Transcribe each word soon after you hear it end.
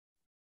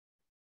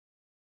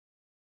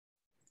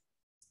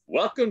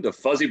Welcome to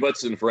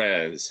Fuzzybutts and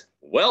Friends.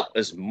 Well,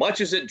 as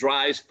much as it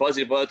drives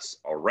Fuzzybutts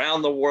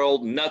around the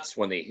world nuts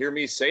when they hear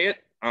me say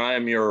it,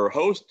 I'm your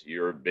host,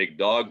 your big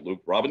dog,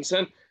 Luke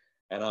Robinson,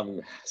 and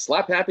I'm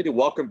slap happy to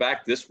welcome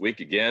back this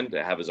week again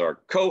to have as our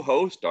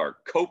co-host, our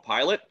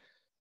co-pilot,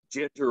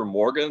 Ginger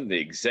Morgan, the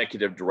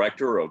executive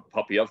director of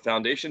Puppy Up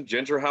Foundation.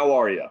 Ginger, how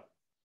are you?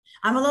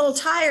 I'm a little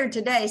tired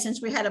today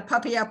since we had a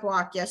puppy up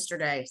walk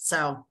yesterday.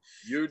 So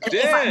you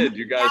did.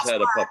 You guys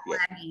had a puppy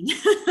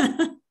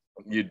up.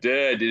 You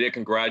did.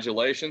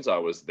 Congratulations. I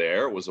was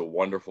there. It was a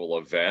wonderful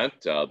event.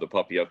 The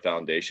Puppy Up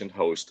Foundation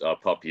hosts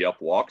Puppy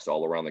Up walks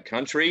all around the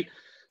country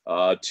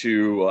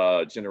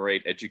to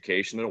generate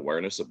education and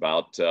awareness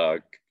about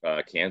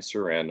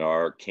cancer and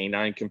our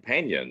canine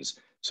companions.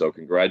 So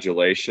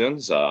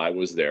congratulations. I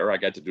was there. I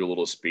got to do a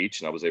little speech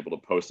and I was able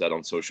to post that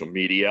on social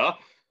media.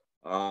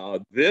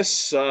 And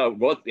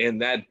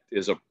that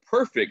is a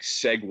perfect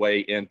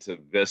segue into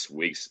this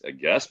week's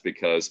guest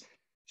because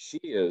she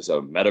is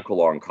a medical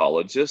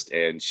oncologist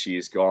and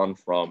she's gone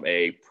from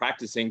a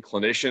practicing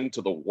clinician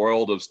to the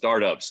world of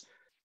startups.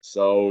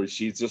 So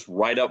she's just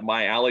right up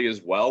my alley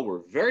as well.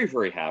 We're very,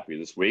 very happy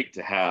this week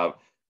to have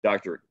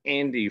Dr.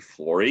 Andi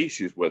Flory.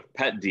 She's with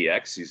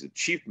PetDx. She's the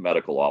chief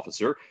medical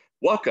officer.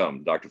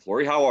 Welcome, Dr.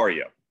 Flory. How are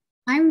you?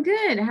 I'm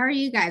good. How are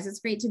you guys? It's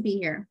great to be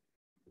here.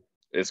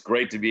 It's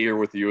great to be here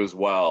with you as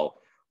well.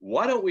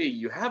 Why don't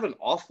you have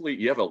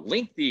a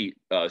lengthy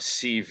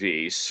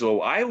CV.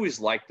 So I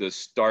always like to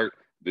start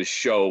the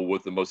show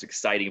with the most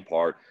exciting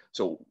part.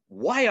 So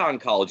why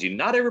oncology?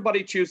 Not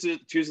everybody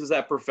chooses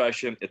that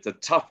profession. It's a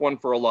tough one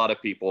for a lot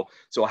of people.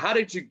 So how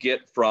did you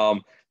get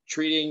from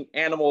treating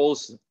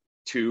animals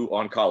to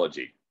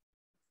oncology?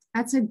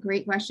 That's a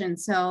great question.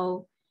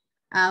 So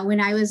when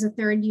I was a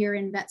third year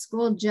in vet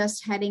school,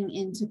 just heading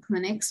into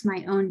clinics,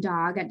 my own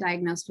dog got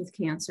diagnosed with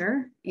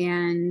cancer.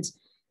 And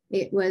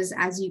it was,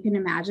 as you can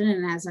imagine,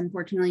 and as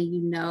unfortunately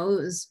you know,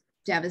 it was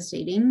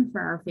devastating for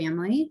our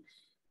family.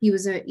 He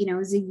was a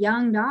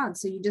young dog.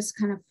 So you just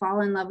kind of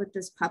fall in love with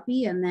this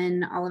puppy. And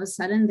then all of a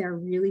sudden they're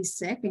really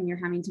sick and you're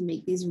having to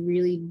make these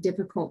really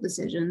difficult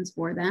decisions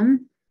for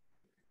them.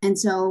 And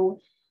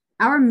so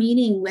our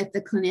meeting with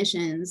the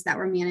clinicians that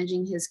were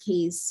managing his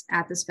case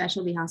at the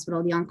specialty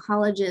hospital, the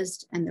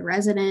oncologist and the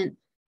resident,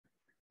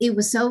 it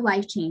was so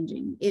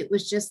life-changing. It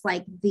was just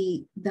like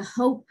the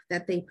hope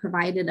that they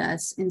provided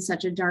us in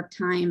such a dark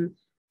time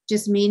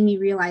just made me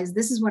realize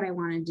this is what I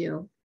want to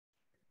do.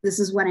 This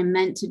is what I'm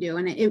meant to do.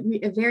 And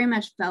it very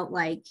much felt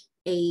like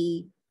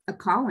a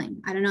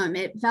calling. I don't know.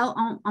 It felt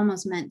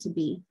almost meant to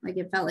be. Like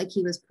it felt like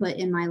he was put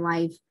in my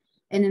life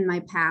and in my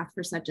path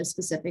for such a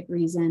specific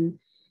reason.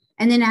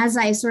 And then as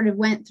I sort of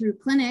went through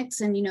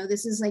clinics, and,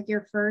 this is like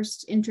your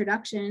first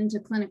introduction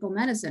to clinical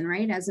medicine,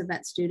 right? As a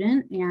vet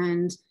student.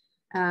 And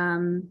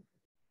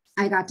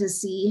I got to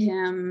see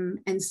him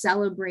and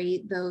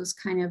celebrate those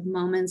kind of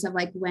moments of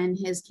like when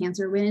his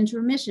cancer went into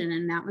remission.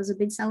 And that was a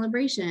big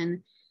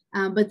celebration.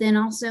 But then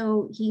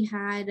also he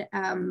had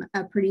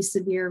a pretty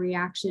severe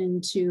reaction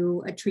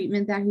to a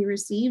treatment that he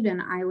received.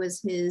 And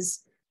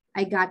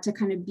I got to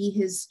kind of be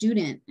his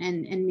student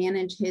and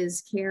manage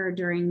his care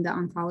during the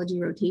oncology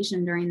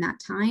rotation during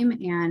that time.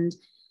 And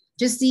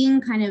just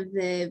seeing kind of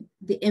the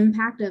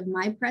impact of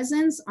my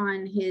presence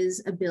on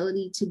his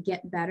ability to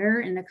get better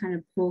and to kind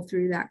of pull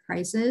through that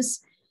crisis.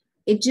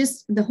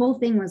 The whole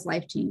thing was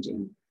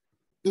life-changing.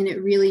 And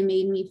it really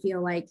made me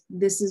feel like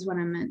this is what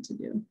I'm meant to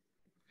do.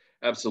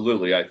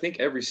 Absolutely. I think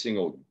every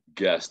single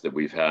guest that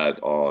we've had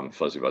on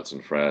Fuzzybutts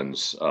and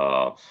Friends,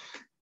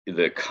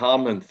 the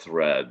common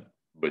thread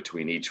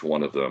between each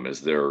one of them is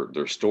their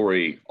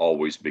story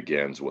always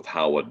begins with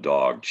how a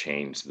dog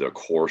changed the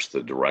course,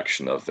 the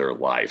direction of their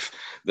life.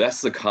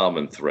 That's the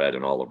common thread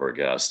in all of our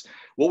guests.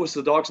 What was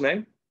the dog's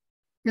name?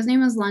 His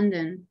name was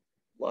London.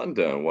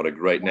 London, what a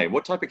great name.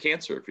 What type of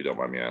cancer, if you don't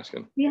mind me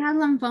asking? He had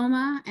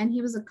lymphoma and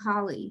he was a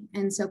collie.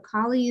 And so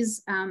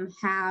collies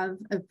have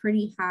a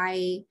pretty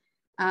high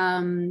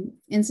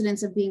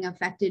incidence of being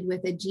affected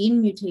with a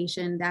gene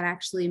mutation that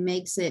actually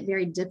makes it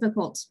very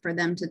difficult for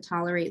them to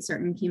tolerate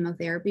certain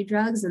chemotherapy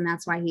drugs. And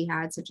that's why he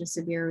had such a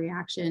severe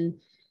reaction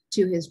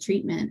to his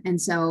treatment. And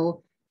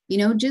so,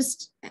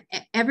 just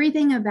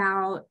everything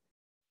about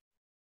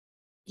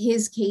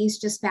his case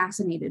just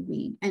fascinated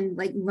me, and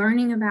like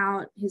learning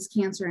about his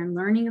cancer and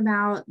learning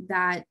about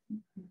that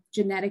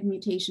genetic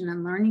mutation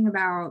and learning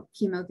about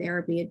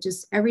chemotherapy,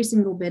 every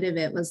single bit of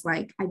it was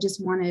like, I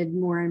just wanted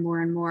more and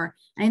more and more.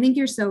 And I think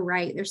you're so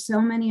right. There's so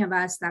many of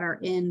us that are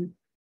in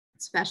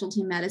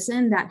specialty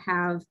medicine that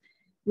have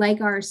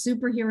like our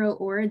superhero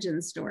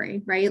origin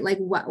story, right? Like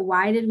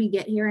why did we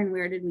get here and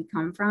where did we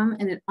come from?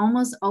 And it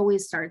almost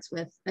always starts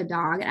with a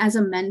dog. As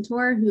a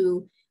mentor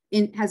who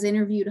has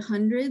interviewed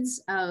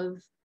hundreds of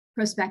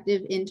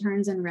prospective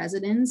interns and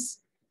residents,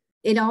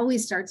 it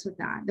always starts with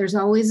that. There's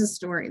always a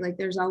story. Like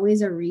there's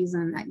always a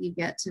reason that you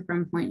get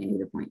from point A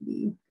to point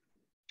B.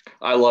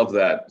 I love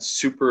that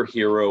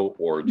superhero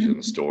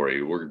origin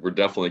story. We're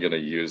definitely going to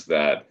use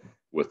that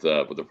with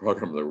the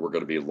program that we're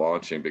going to be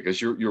launching,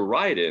 because you're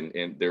right,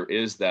 and there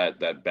is that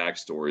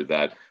backstory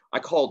that I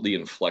call it the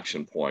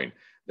inflection point.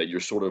 that you're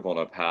sort of on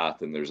a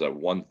path and there's that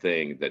one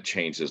thing that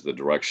changes the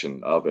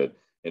direction of it.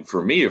 And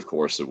for me, of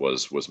course, it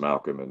was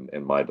Malcolm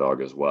and my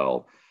dog as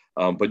well.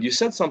 But you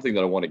said something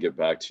that I want to get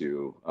back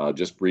to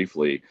just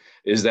briefly,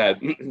 is that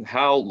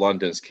how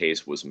London's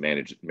case was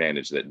managed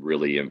that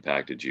really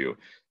impacted you.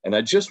 And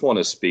I just want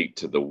to speak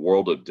to the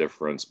world of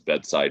difference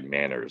bedside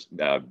manners.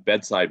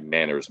 Bedside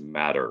manners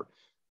matter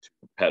to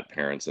pet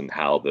parents and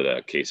how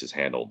the case is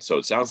handled. So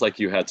it sounds like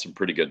you had some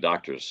pretty good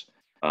doctors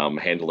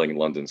handling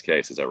London's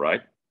case. Is that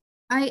right?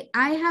 I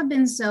have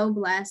been so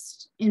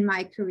blessed in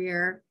my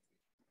career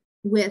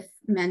with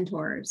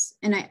mentors.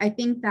 And I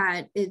think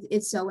that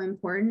it's so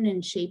important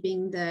in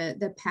shaping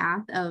the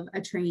path of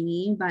a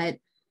trainee. But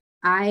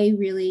I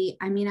really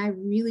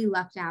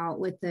lucked out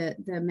with the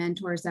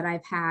mentors that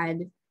I've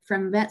had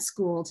from vet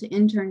school to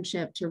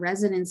internship to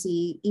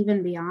residency,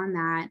 even beyond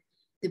that.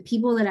 The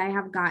people that I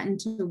have gotten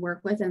to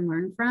work with and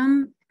learn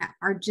from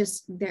are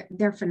just,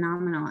 they're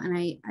phenomenal.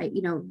 And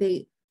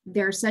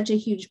they're such a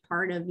huge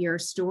part of your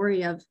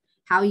story of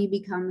how you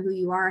become who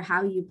you are,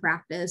 how you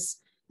practice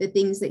the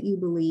things that you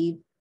believe,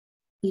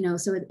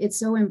 so it's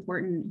so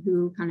important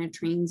who kind of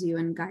trains you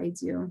and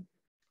guides you.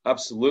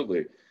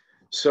 Absolutely.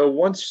 So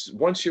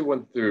once you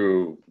went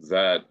through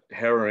that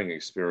harrowing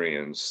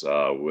experience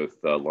with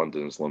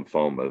London's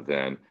lymphoma,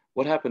 then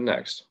what happened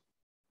next?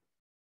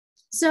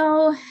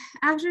 So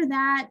after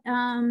that,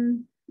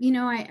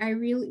 I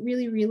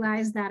really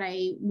realized that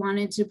I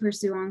wanted to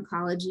pursue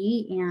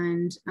oncology,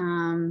 and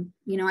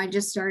I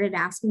just started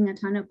asking a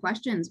ton of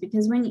questions,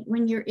 because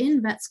when you're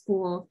in vet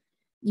school,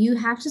 you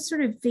have to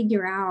sort of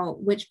figure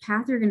out which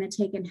path you're going to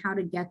take and how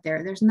to get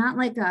there. There's not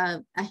like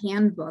a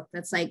handbook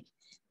that's like,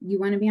 you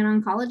want to be an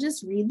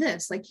oncologist, read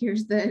this, like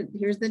here's the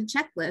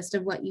checklist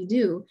of what you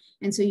do.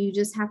 And so you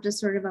just have to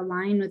sort of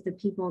align with the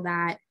people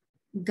that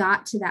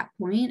got to that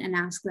point and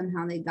ask them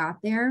how they got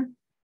there,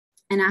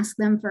 and ask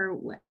them for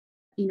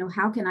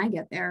how can I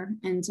get there?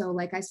 And so,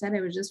 like I said,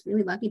 I was just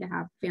really lucky to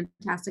have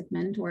fantastic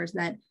mentors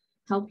that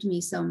helped me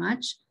so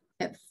much.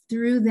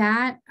 Through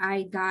that,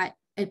 I got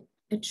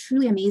a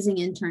truly amazing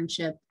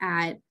internship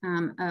at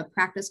a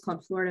practice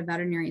called Florida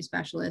Veterinary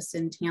Specialists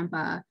in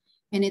Tampa.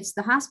 And it's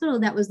the hospital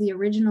that was the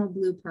original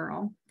Blue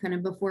Pearl, kind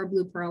of before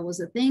Blue Pearl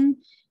was a thing.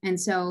 And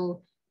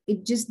so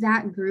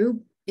that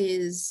group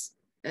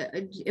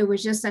it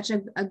was just such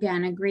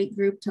a great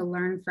group to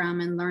learn from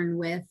and learn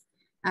with.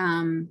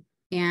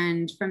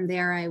 And from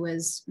there, I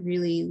was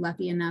really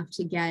lucky enough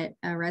to get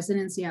a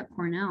residency at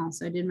Cornell.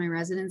 So I did my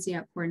residency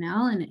at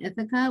Cornell in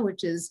Ithaca,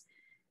 which is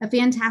a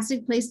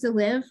fantastic place to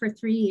live for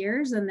 3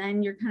 years. And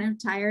then you're kind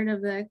of tired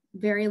of the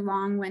very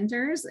long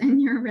winters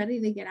and you're ready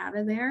to get out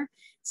of there.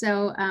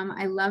 So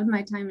I loved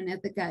my time in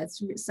Ithaca.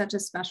 It's such a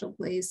special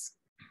place.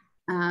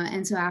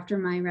 And so after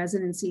my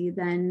residency,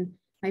 then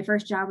my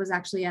first job was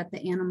actually at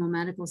the Animal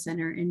Medical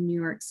Center in New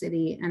York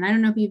City. And I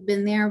don't know if you've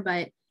been there,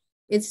 but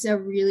it's a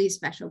really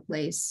special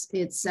place.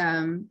 Have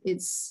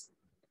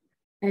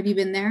you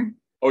been there?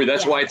 Oh,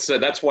 that's why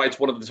it's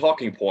one of the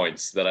talking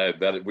points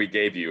that we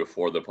gave you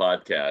for the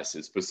podcast.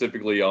 It's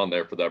specifically on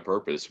there for that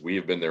purpose. We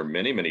have been there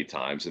many, many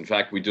times. In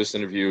fact, we just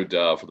interviewed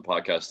for the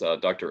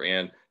podcast Dr.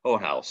 Ann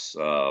Hohenhaus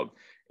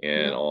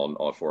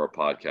for our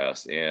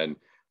podcast. And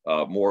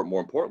more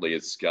importantly,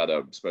 it's got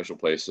a special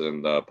place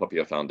in the Puppy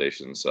Up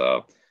Foundation's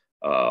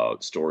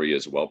story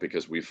as well,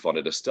 because we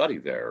funded a study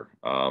there,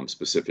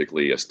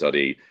 specifically a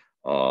study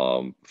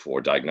for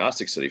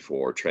diagnostic study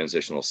for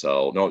transitional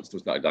cell. No, it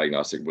was not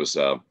diagnostic. It was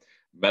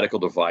medical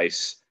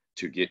device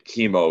to get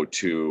chemo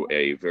to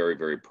a very,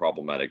 very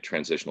problematic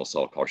transitional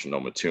cell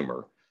carcinoma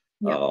tumor.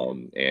 Yeah.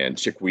 And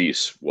Chick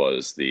Weiss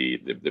was the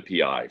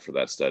PI for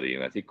that study.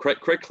 And I think Craig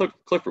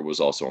Clifford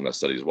was also on that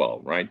study as well,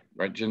 right?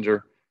 Right,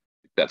 Ginger?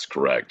 That's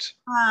correct.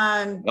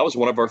 That was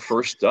one of our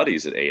first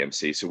studies at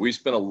AMC. So we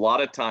spent a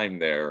lot of time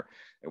there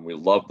and we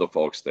loved the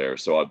folks there.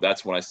 So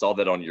that's when I saw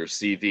that on your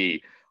CV.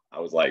 I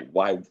was like,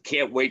 wow,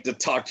 can't wait to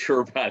talk to her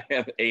about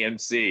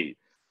AMC.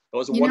 That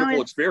was a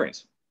wonderful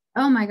experience.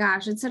 Oh my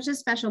gosh, it's such a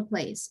special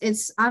place.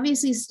 It's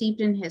obviously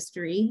steeped in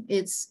history.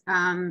 It's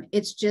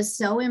just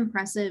so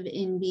impressive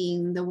in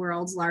being the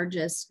world's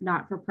largest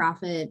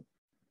not-for-profit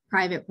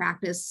private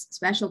practice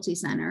specialty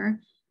center.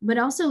 But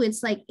also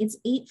it's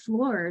 8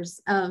 floors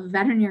of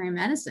veterinary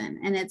medicine.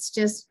 And it's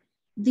just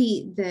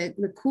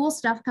the cool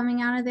stuff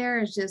coming out of there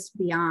is just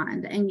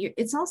beyond. And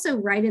it's also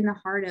right in the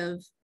heart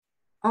of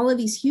all of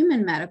these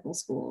human medical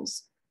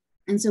schools.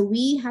 And so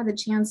we had the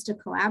chance to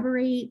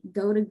collaborate,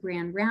 go to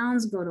grand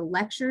rounds, go to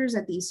lectures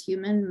at these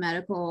human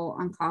medical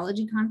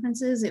oncology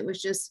conferences.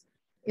 It's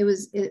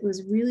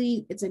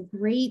a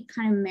great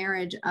kind of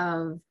marriage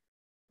of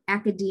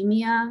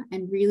academia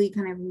and really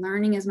kind of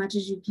learning as much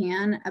as you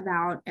can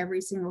about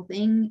every single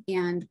thing,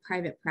 and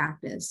private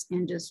practice,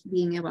 and just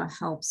being able to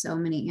help so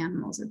many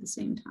animals at the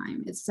same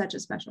time. It's such a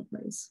special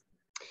place.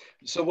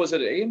 So was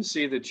it at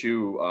AMC that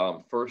you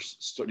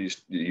first studied,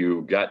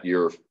 you got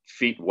your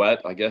feet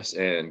wet, I guess,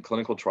 in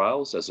clinical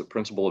trials as a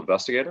principal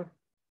investigator?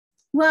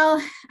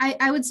 Well,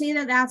 I would say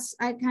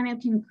I kind of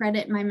can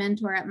credit my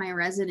mentor at my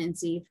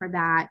residency for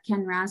that,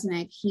 Ken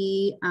Rasnick.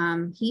 He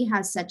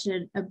has such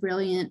a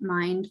brilliant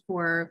mind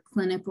for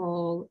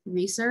clinical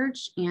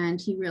research,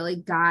 and he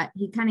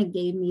kind of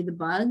gave me the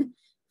bug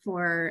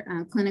for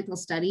clinical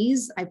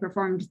studies. I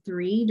performed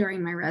 3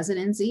 during my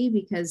residency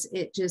because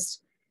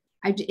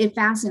it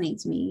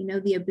fascinates me, you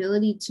know, the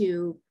ability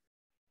to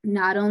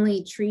not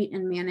only treat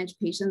and manage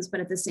patients,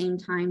 but at the same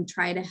time,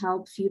 try to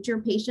help future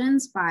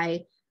patients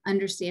by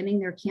understanding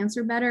their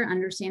cancer better,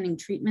 understanding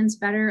treatments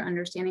better,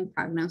 understanding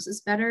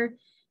prognosis better.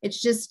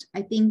 It's just,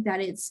 I think that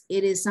it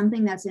is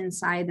something that's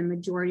inside the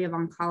majority of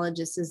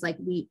oncologists, is like,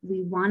 we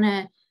want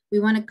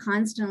to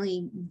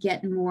constantly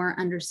get more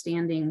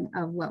understanding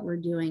of what we're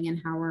doing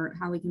and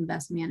how we can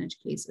best manage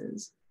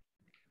cases.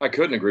 I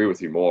couldn't agree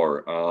with you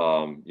more.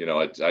 You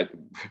know,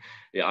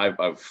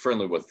 I'm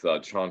friendly with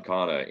Sean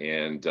Kana,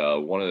 and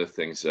one of the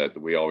things that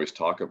we always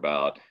talk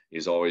about,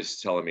 he's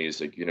always telling me, is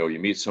like, you know, you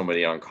meet so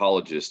many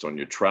oncologists on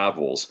your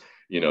travels,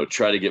 you know,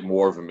 try to get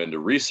more of them into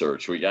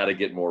research. We got to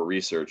get more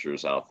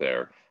researchers out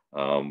there.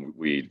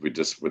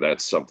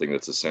 That's something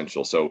that's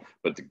essential. So,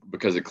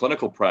 because the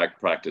clinical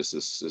practice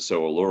is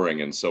so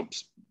alluring, and so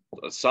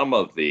some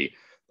of the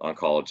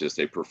oncologists,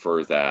 they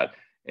prefer that.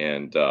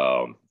 And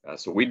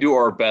so we do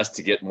our best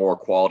to get more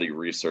quality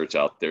research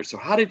out there. So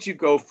how did you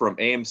go from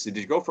AMC? Did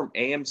you go from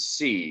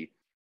AMC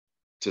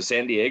to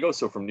San Diego?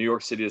 So from New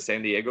York City to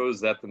San Diego,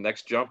 is that the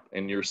next jump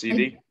in your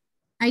CV?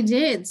 I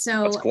did.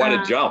 So that's quite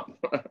a jump.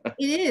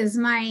 It is.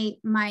 My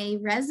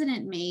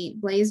resident mate,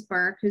 Blaise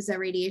Burke, who's a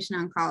radiation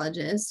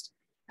oncologist,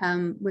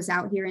 was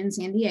out here in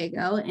San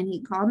Diego, and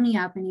he called me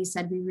up and he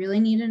said, "We really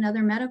need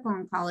another medical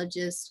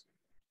oncologist.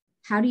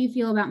 How do you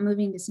feel about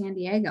moving to San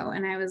Diego?"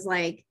 And I was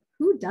like,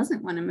 who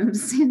doesn't want to move to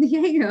San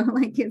Diego?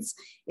 Like, it's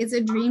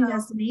a dream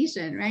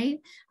destination, right?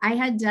 I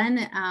had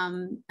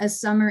done a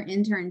summer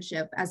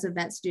internship as a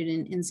vet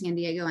student in San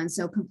Diego, and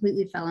so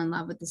completely fell in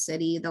love with the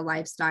city, the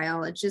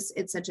lifestyle. It's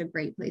such a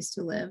great place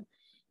to live.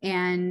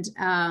 And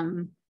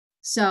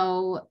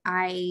so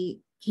I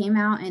came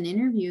out and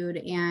interviewed,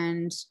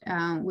 and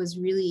was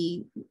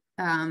really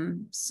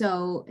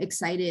so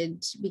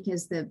excited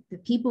because the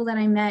people that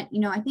I met,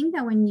 you know, I think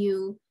that when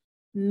you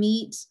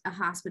meet a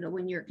hospital,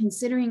 when you're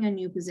considering a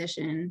new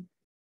position,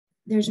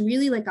 there's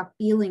really like a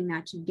feeling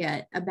that you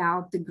get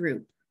about the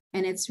group.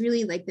 And it's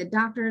really like the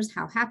doctors,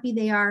 how happy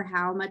they are,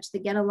 how much they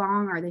get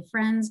along, are they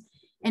friends?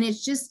 And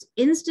it's just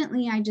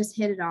instantly, I just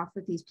hit it off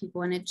with these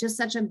people. And it's just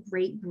such a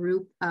great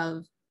group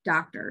of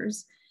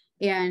doctors.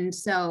 And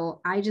so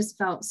I just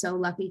felt so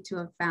lucky to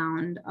have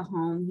found a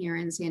home here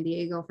in San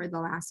Diego for the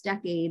last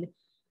decade,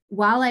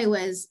 while I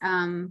was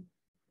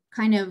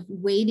kind of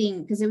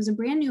waiting, because it was a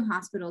brand new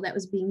hospital that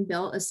was being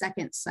built, a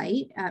second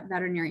site at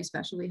Veterinary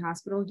Specialty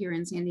Hospital here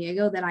in San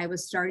Diego, that I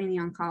was starting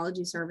the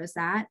oncology service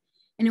at.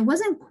 And it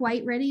wasn't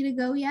quite ready to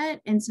go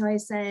yet. And so I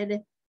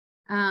said,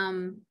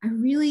 I'm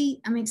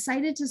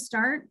excited to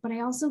start, but I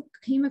also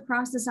came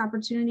across this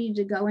opportunity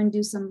to go and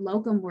do some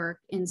locum work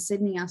in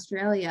Sydney,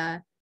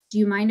 Australia. Do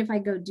you mind if I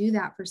go do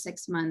that for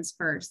 6 months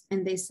first?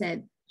 And they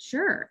said,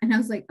 sure. And I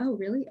was like, oh,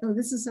 really? Oh,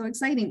 this is so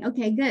exciting.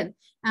 Okay, good.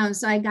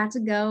 So I got to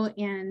go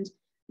and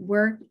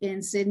work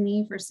in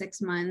Sydney for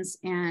 6 months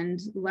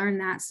and learn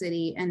that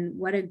city. And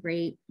what a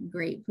great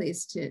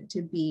place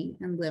to be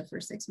and live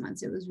for 6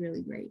 months. It was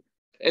really great.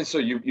 And so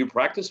you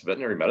practiced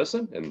veterinary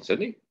medicine in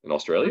Sydney, in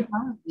Australia?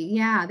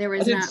 Yeah, there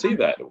was. I didn't see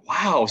that.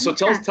 Wow. So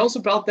tell us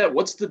about that.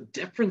 What's the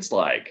difference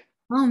like?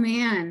 Oh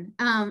man.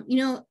 You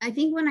know, I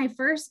think when I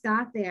first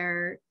got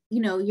there, you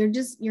know,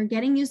 you're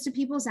getting used to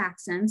people's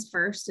accents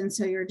first. And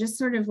so you're just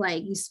sort of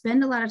like, you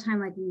spend a lot of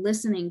time like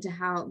listening to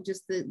how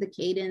just the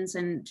cadence,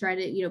 and try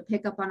to, you know,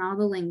 pick up on all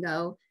the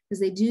lingo, because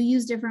they do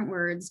use different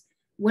words.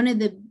 One of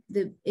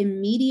the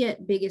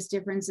immediate biggest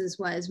differences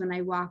was when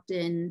I walked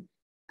in,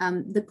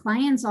 the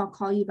clients all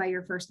call you by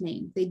your first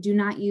name. They do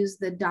not use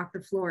the Dr.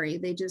 Flory.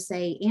 They just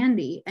say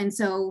Andi. And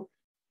so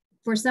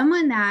for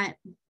someone that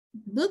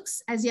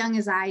looks as young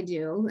as I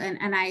do,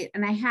 and I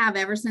have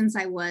ever since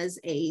I was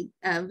a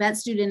vet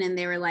student, and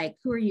they were like,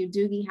 "Who are you,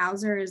 Doogie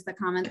Howser?" is the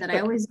comment that I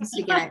always used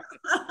to get.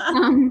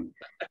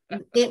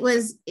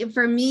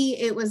 For me,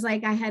 it was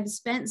like I had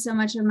spent so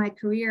much of my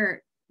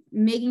career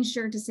making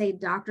sure to say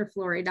Dr.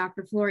 Flory,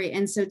 Dr. Flory.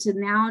 And so to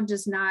now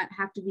just not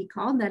have to be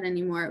called that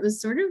anymore, it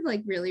was sort of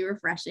like really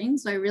refreshing.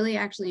 So I really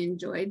actually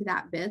enjoyed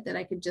that bit, that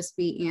I could just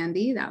be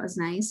Andi. That was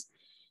nice.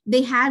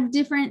 They have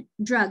different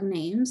drug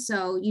names,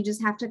 so you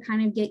just have to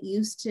kind of get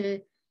used to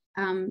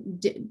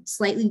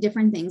slightly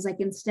different things. Like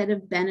instead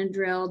of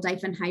Benadryl,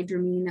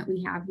 diphenhydramine that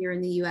we have here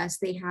in the US,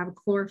 they have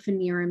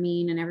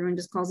chlorpheniramine, and everyone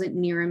just calls it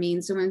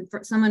Neramine. So when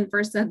someone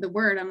first said the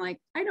word, I'm like,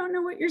 I don't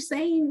know what you're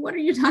saying. What are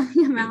you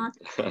talking about?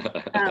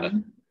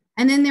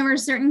 And then there were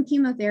certain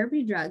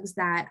chemotherapy drugs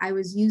that I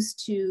was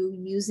used to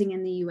using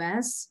in the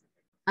US,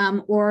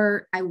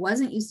 or I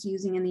wasn't used to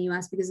using in the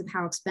US because of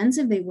how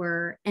expensive they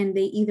were. And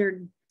they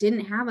either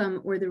didn't have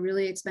them, or the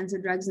really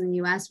expensive drugs in the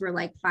US were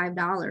like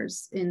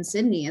 $5 in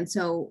Sydney. And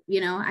so,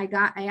 you know, I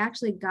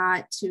actually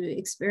got to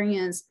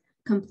experience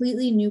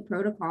completely new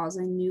protocols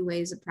and new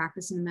ways of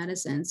practicing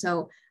medicine.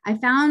 So I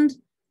found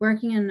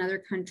working in another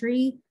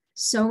country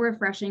so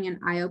refreshing and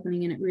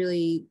eye-opening, and it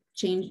really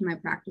changed my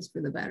practice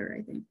for the better,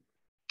 I think.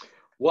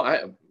 Well,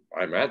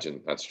 I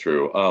imagine that's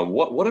true.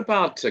 What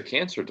about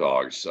cancer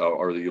dogs?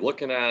 Are you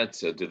looking at,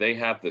 do they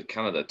have the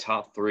kind of the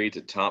top 3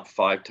 to top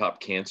 5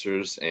 top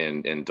cancers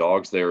and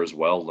dogs there as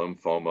well?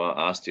 Lymphoma,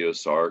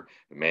 osteosarc,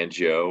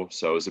 hemangio.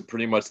 So is it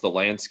pretty much the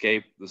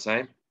landscape the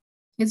same?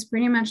 It's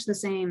pretty much the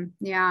same.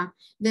 Yeah.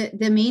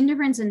 The main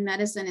difference in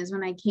medicine is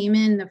when I came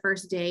in the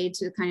first day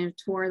to kind of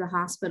tour the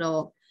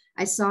hospital,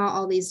 I saw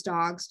all these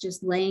dogs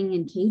just laying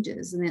in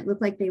cages, and it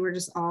looked like they were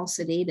just all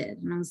sedated.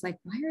 And I was like,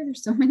 why are there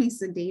so many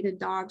sedated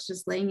dogs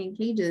just laying in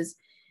cages?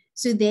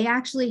 So they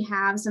actually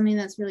have something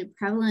that's really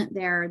prevalent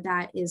there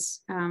that is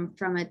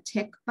from a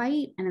tick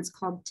bite, and it's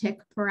called tick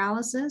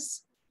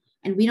paralysis.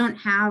 And we don't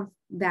have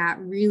that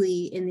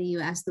really in the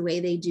US the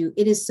way they do.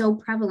 It is so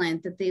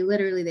prevalent that they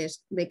literally,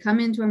 they come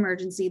into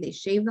emergency, they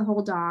shave the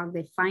whole dog,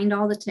 they find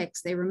all the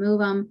ticks, they remove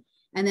them,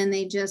 and then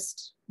they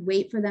just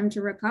wait for them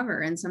to recover.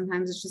 And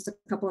sometimes it's just a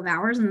couple of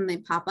hours and then they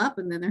pop up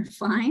and then they're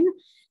fine.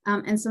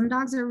 And some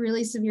dogs are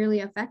really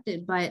severely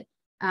affected, but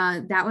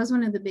that was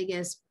one of the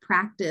biggest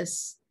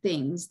practice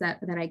things that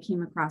I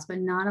came across, but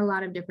not a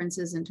lot of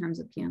differences in terms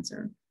of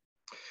cancer.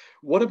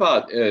 What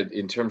about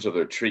in terms of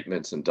their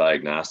treatments and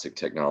diagnostic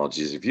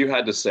technologies? If you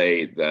had to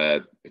say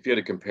that, if you had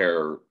to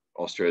compare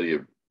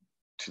Australia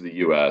to the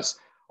US,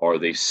 are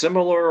they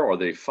similar? Are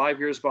they 5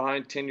 years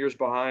behind, 10 years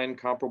behind,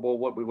 comparable?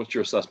 What's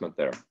your assessment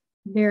there?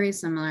 Very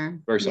similar.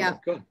 Very similar.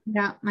 Yeah. Good.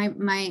 Yeah.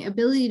 My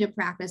ability to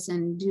practice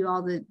and do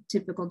all the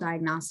typical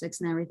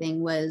diagnostics and everything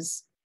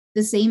was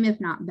the same,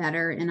 if not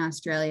better, in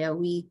Australia.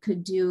 We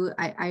could do,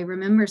 I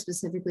remember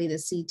specifically the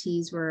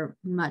CTs were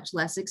much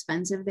less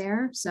expensive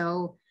there.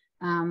 So,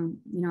 you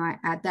know,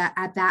 at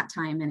that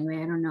time anyway,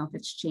 I don't know if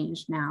it's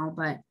changed now,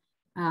 but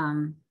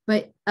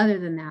other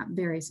than that,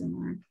 very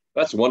similar.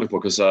 That's wonderful,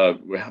 because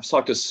we have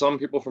talked to some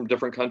people from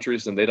different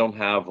countries, and they don't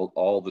have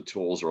all the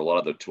tools or a lot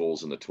of the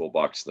tools in the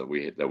toolbox that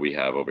we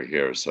have over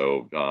here.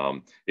 So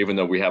even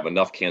though we have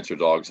enough cancer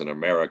dogs in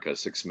America,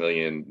 6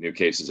 million new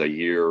cases a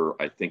year,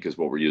 I think is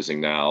what we're using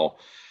now.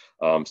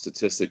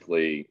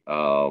 Statistically,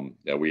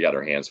 yeah, we got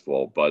our hands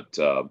full. But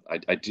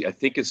I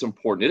think it's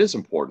important. It is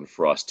important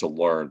for us to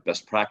learn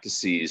best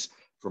practices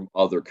from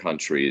other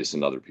countries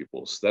and other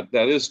people's. That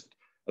is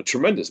a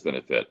tremendous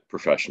benefit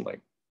professionally.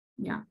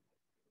 Yeah.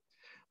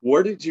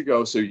 Where did you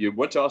go? So you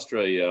went to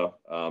Australia,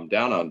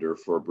 down under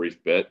for a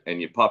brief bit, and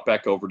you popped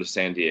back over to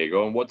San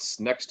Diego. And what's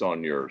next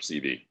on your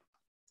CV?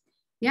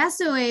 Yeah,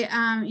 so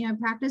I you know,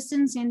 practiced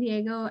in San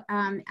Diego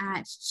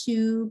at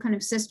 2 kind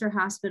of sister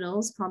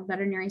hospitals called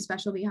Veterinary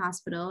Specialty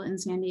Hospital in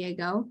San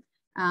Diego.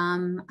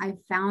 I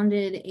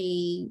founded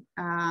a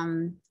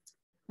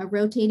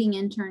rotating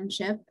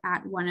internship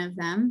at one of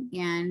them,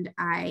 and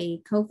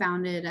I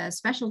co-founded a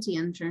specialty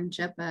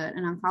internship,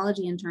 an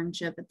oncology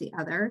internship at the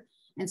other.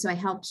 And so I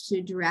helped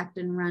to direct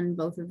and run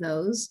both of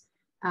those.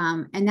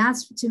 And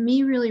that's, to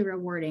me, really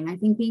rewarding. I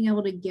think being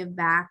able to give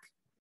back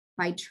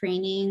by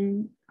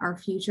training our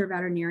future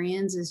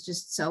veterinarians is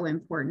just so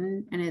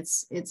important. And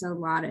it's a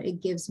lot of,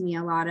 it gives me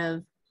a lot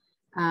of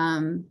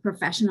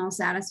professional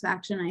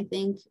satisfaction, I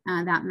think,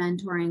 that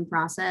mentoring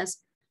process.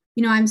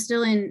 You know, I'm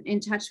still in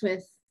touch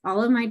with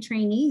all of my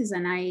trainees,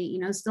 and I, you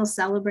know, still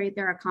celebrate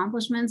their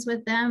accomplishments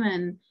with them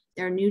and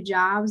their new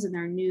jobs and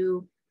their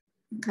new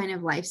kind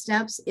of life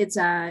steps. It's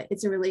a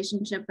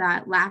relationship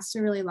that lasts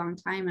a really long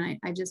time, and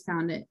I just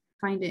find it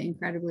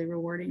incredibly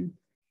rewarding.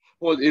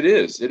 Well, it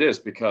is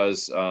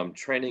because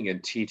training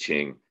and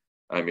teaching,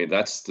 I mean,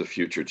 that's the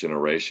future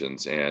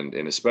generations, and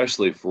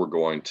especially if we're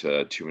going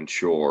to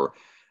ensure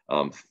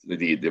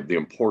the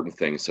important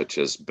things such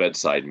as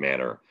bedside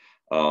manner.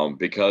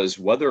 Because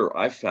whether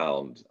I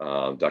found,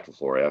 Dr.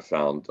 Flory, I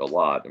found a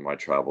lot in my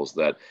travels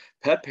that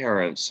pet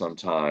parents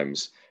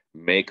sometimes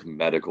make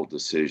medical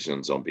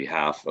decisions on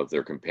behalf of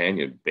their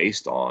companion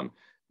based on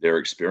their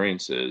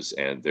experiences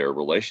and their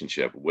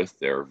relationship with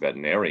their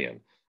veterinarian.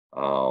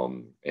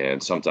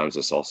 And sometimes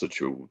it's also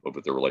true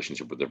with their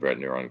relationship with their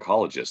veterinary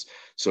oncologist.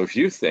 So if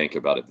you think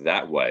about it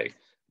that way,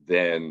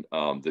 then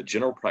the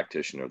general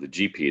practitioner, the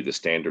GP, the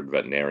standard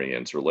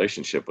veterinarian's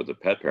relationship with the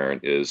pet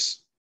parent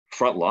is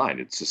front line.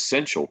 It's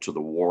essential to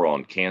the war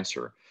on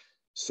cancer.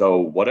 So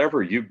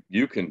whatever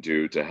you can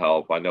do to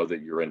help, I know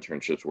that your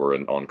internships were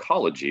in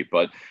oncology,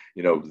 but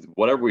you know,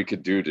 whatever we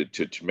could do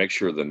to make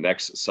sure the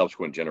next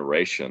subsequent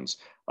generations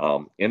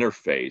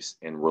interface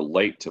and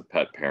relate to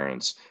pet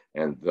parents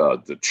and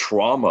the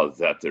trauma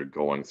that they're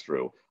going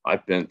through.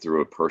 I've been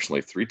through it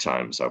personally 3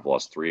 times. I've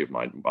lost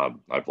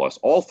I've lost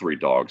all 3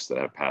 dogs that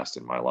have passed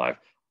in my life.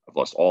 I've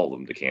lost all of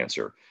them to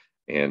cancer.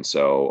 And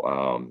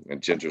so,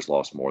 and Ginger's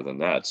lost more than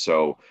that.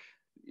 So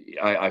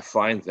I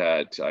find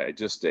that I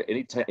just,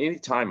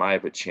 anytime I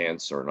have a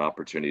chance or an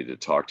opportunity to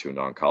talk to an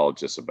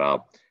oncologist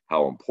about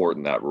how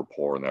important that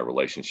rapport and that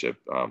relationship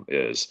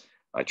is,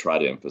 I try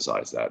to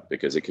emphasize that,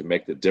 because it can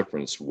make the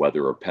difference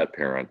whether a pet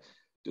parent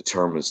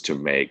determines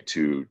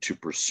to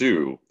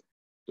pursue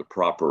the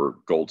proper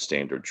gold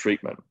standard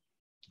treatment.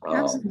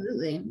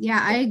 Absolutely. Yeah,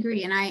 I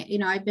agree. And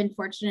I've been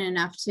fortunate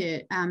enough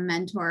to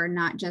mentor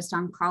not just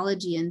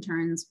oncology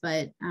interns,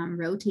 but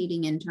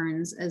rotating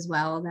interns as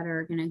well that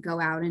are going to go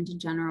out into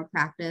general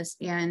practice.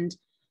 And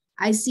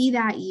I see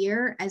that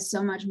year as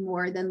so much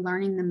more than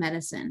learning the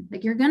medicine.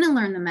 Like, you're going to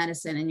learn the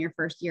medicine in your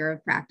first year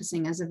of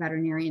practicing as a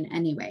veterinarian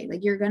anyway.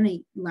 Like, you're going to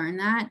learn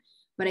that.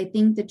 But I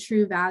think the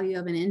true value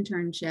of an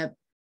internship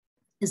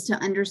is to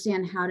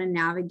understand how to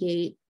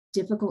navigate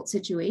difficult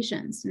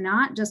situations,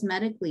 not just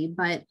medically,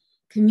 but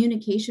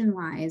communication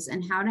wise,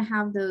 and how to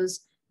have those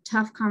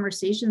tough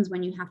conversations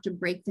when you have to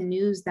break the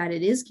news that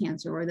it is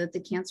cancer, or that the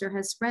cancer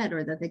has spread,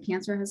 or that the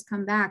cancer has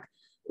come back,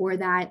 or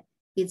that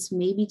it's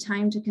maybe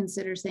time to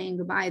consider saying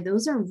goodbye.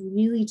 Those are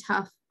really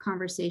tough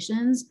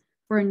conversations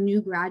for a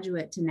new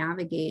graduate to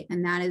navigate.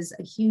 And that is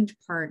a huge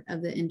part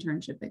of the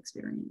internship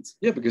experience.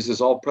 Yeah, because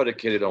it's all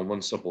predicated on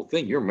one simple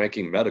thing. You're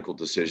making medical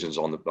decisions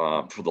on the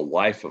for the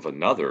life of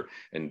another,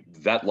 and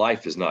that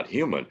life is not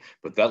human,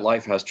 but that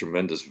life has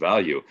tremendous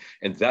value.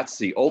 And that's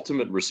the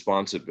ultimate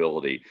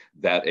responsibility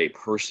that a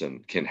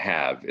person can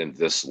have in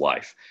this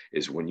life,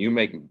 is when you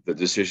make the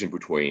decision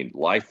between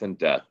life and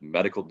death,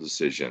 medical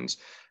decisions.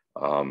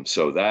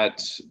 So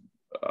that's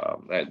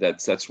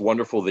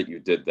wonderful that you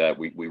did that.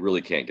 We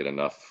really can't get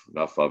enough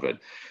of it.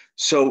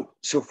 So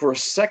for a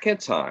second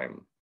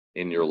time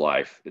in your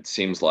life, it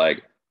seems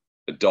like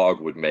a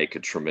dog would make a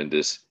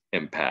tremendous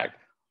impact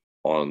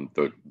on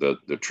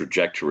the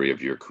trajectory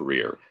of your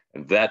career.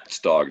 And that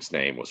dog's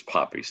name was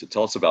Poppy. So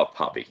tell us about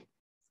Poppy.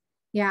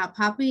 Yeah,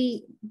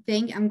 Poppy,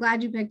 I'm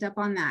glad you picked up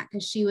on that,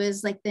 because she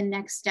was like the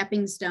next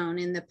stepping stone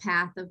in the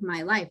path of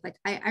my life. Like,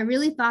 I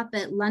really thought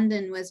that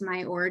London was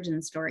my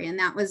origin story, and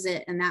that was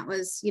it. And that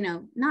was,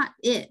 not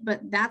it,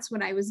 but that's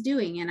what I was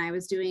doing. And I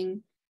was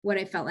doing what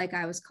I felt like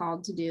I was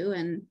called to do.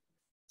 And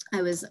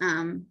I was,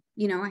 I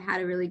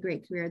had a really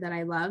great career that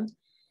I loved.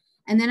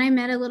 And then I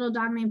met a little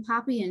dog named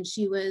Poppy, and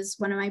she was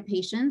one of my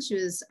patients. She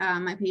was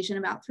my patient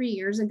about 3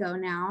 years ago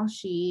now.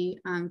 She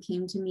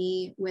came to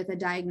me with a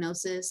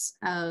diagnosis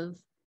of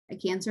a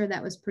cancer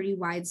that was pretty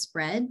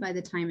widespread by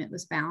the time it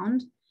was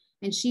found.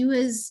 And she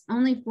was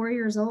only 4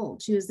 years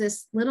old. She was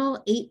this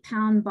little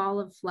 8-pound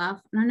ball of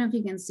fluff. I don't know if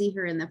you can see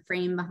her in the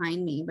frame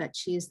behind me, but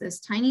she's this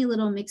tiny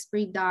little mixed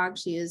breed dog.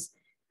 She is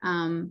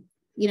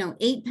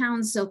 8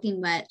 pounds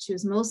soaking wet. She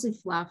was mostly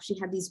fluff. She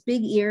had these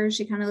big ears.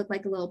 She kind of looked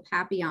like a little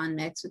Papillon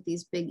mix with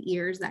these big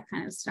ears that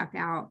kind of stuck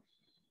out.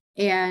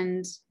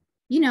 And,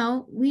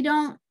 we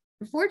don't,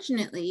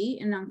 fortunately,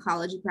 in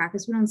oncology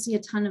practice, we don't see a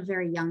ton of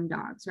very young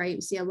dogs, right?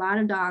 We see a lot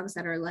of dogs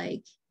that are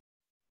like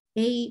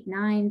 8,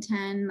 9,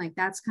 10, like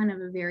that's kind of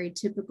a very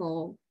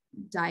typical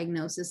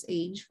diagnosis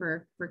age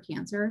for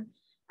cancer.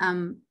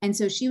 And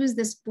so she was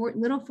this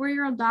little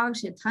 4-year-old dog.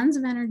 She had tons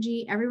of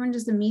energy. Everyone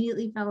just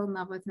immediately fell in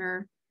love with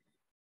her.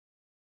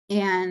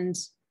 And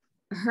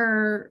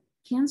her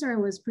cancer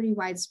was pretty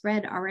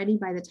widespread already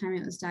by the time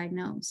it was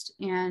diagnosed.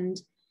 And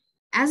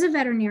as a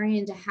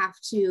veterinarian, to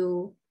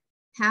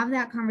have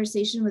that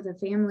conversation with a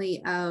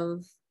family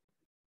of,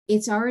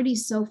 it's already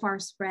so far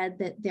spread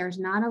that there's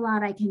not a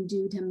lot I can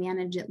do to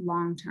manage it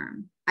long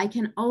term. I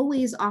can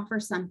always offer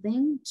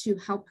something to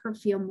help her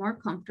feel more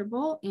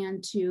comfortable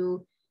and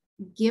to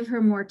give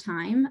her more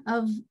time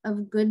of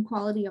good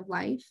quality of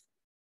life.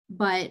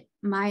 But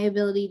my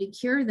ability to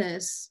cure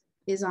this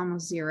is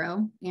almost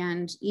zero.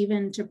 And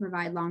even to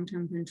provide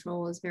long-term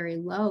control is very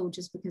low,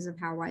 just because of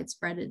how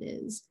widespread it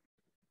is.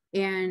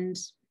 And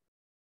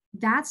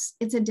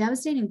it's a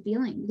devastating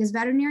feeling, because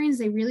veterinarians,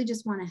 they really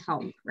just want to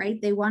help,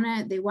 right? They want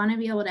to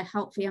be able to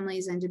help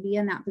families, and to be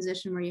in that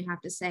position where you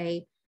have to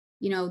say,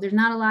 there's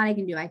not a lot I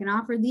can do. I can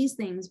offer these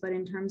things, but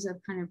in terms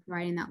of kind of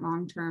providing that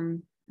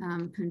long-term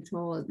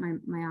control,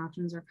 my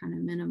options are kind of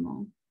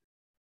minimal.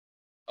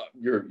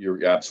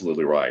 You're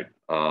absolutely right.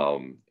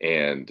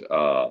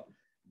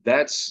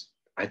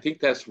 I think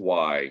that's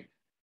why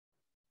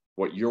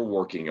what you're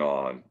working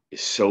on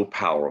is so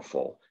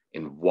powerful,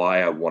 and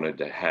why I wanted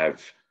to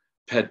have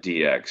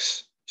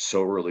PetDx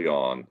so early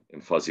on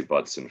in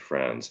Fuzzybutts and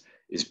Friends,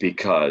 is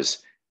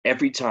because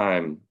every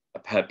time a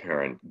pet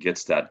parent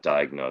gets that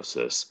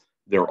diagnosis,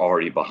 they're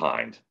already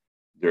behind.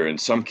 In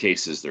some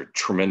cases, they're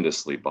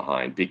tremendously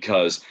behind,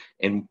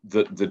 and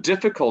the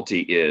difficulty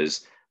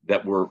is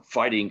that we're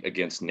fighting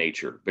against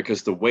nature,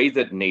 because the way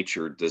that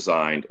nature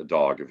designed a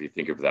dog, if you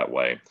think of it that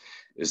way,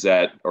 is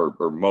that, or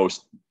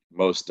most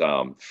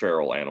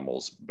feral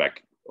animals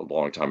back a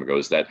long time ago,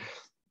 is that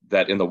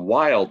in the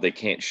wild, they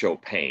can't show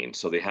pain.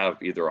 So they have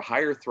either a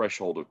higher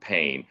threshold of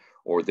pain,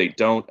 or they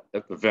don't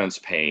evince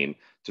pain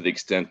to the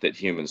extent that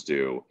humans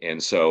do.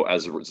 And so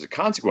as a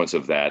consequence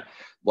of that,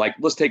 like,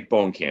 let's take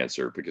bone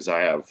cancer, because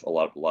I have a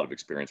lot of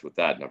experience with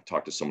that. And I've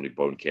talked to so many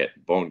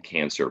bone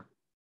cancer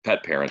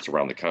pet parents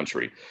around the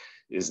country,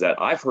 is that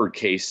I've heard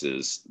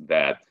cases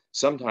that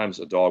sometimes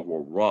a dog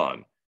will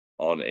run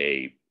on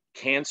a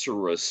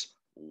cancerous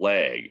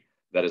leg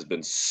that has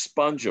been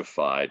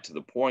spongified to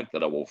the point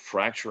that it will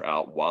fracture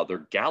out while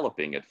they're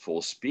galloping at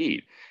full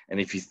speed. And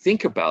if you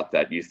think about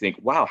that, you think,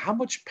 wow, how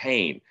much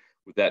pain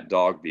would that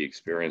dog be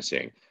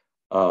experiencing?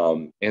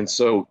 And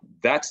so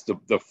that's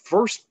the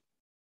first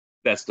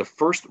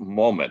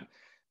moment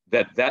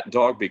that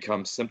dog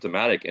becomes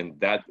symptomatic, and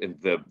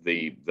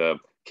the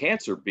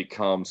cancer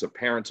becomes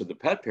apparent to the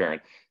pet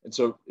parent. And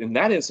so in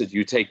that instance,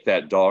 you take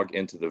that dog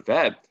into the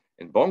vet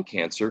and bone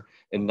cancer,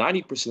 and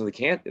 90%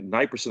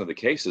 of the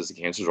cases, the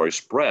cancer is already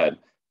spread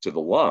to the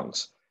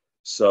lungs.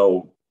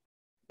 So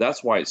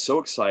that's why it's so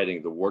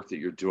exciting, the work that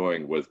you're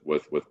doing with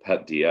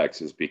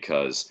PetDx, is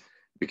because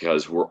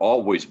we're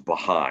always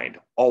behind.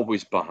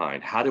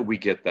 How do we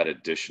get that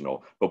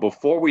additional? But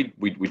before we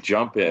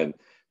jump in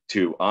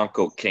to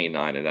Onco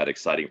Canine and that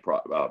exciting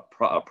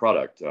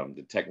product,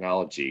 the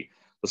technology,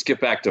 let's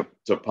get back to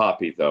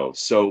Poppy though.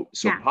 So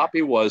Yeah.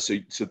 Poppy was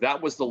so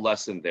that was the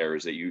lesson there,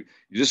 is that you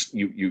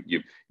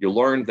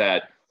learned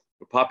that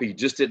Poppy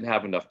just didn't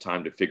have enough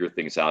time to figure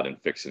things out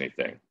and fix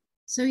anything.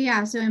 So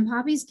yeah, so in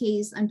Poppy's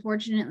case,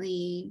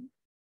 unfortunately,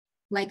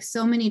 like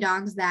so many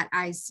dogs that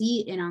I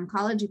see in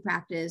oncology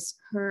practice,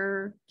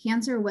 her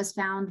cancer was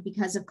found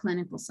because of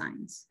clinical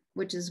signs,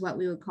 which is what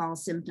we would call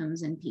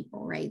symptoms in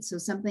people, right? So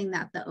something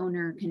that the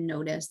owner can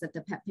notice, that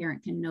the pet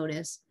parent can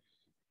notice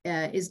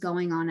is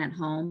going on at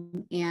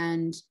home.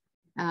 And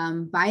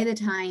by the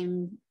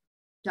time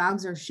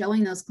dogs are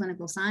showing those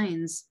clinical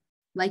signs,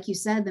 like you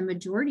said, the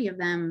majority of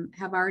them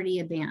have already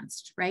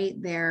advanced, right?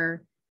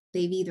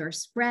 They've either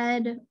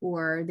spread,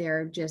 or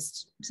they're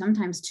just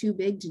sometimes too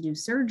big to do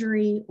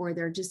surgery, or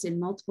they're just in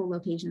multiple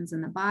locations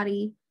in the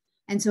body.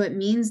 And so it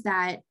means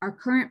that our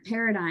current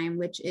paradigm,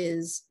 which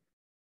is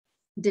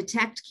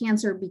detect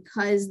cancer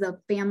because the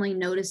family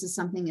notices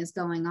something is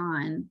going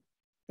on,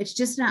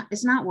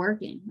 it's not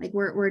working. Like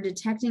we're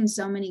detecting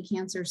so many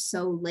cancers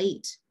so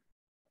late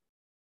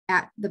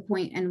at the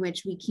point in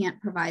which we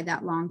can't provide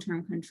that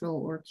long-term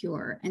control or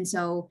cure. And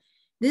so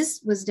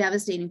this was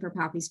devastating for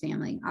Poppy's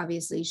family.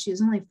 Obviously, she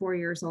was only 4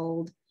 years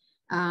old.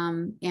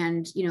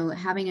 And,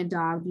 having a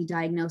dog be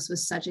diagnosed with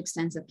such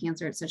extensive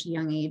cancer at such a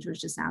young age was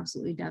just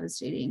absolutely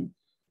devastating.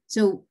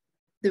 So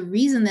the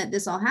reason that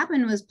this all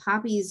happened was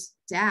Poppy's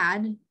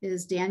dad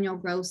is Daniel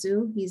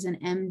Grosu. He's an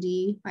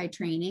MD by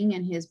training,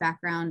 and his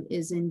background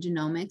is in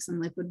genomics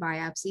and liquid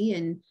biopsy.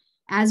 And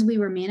as we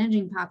were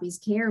managing Poppy's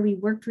care, we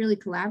worked really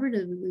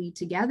collaboratively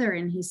together.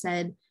 And he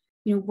said,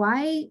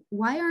 why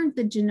aren't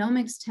the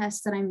genomics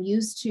tests that I'm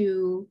used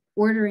to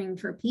ordering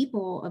for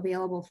people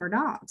available for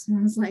dogs? And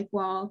I was like,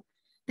 well,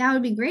 that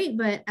would be great.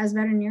 But as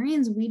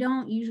veterinarians, we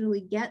don't usually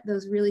get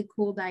those really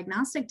cool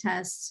diagnostic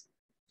tests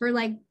for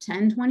like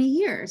 10, 20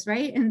 years,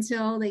 right?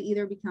 Until they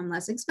either become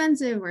less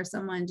expensive or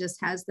someone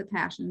just has the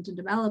passion to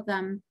develop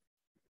them.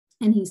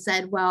 And he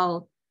said,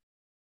 well,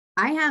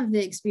 I have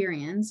the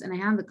experience and I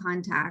have the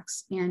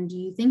contacts. And do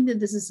you think that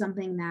this is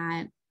something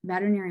that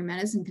veterinary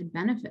medicine could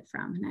benefit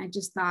from? And I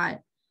just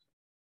thought,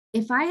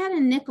 if I had a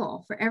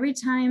nickel for every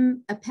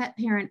time a pet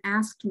parent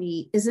asked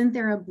me, isn't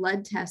there a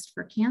blood test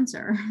for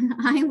cancer?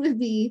 I would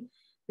be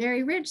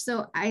very rich.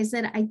 So I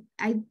said,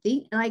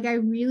 I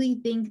really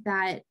think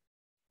that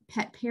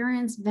pet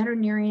parents,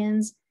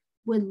 veterinarians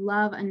would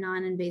love a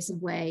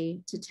non-invasive way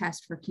to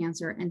test for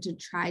cancer and to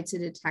try to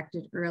detect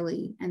it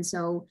early. And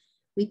so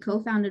we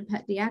co-founded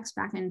PetDx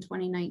back in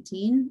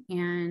 2019.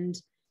 And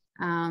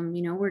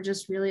we're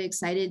just really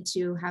excited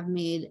to have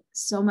made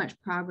so much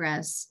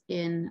progress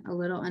in a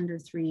little under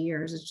 3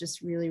 years. It's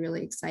just really,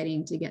 really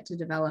exciting to get to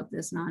develop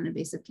this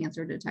non-invasive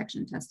cancer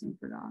detection testing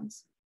for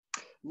dogs.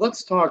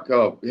 Let's talk.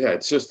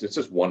 It's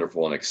just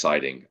wonderful and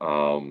exciting.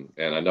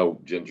 And I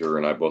know Ginger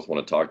and I both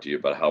want to talk to you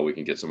about how we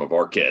can get some of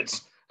our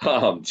kids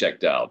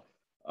checked out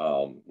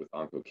with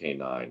Onco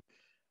Canine.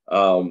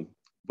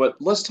 But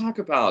let's talk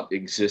about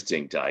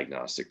existing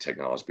diagnostic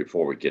technology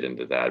before we get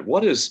into that.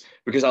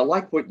 Because I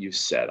like what you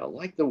said. I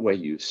like the way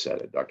you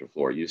said it, Dr.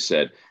 Flory. You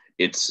said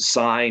it's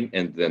sign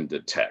and then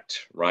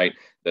detect, right?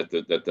 That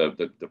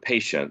the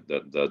patient,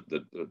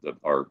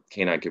 our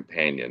canine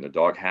companion, the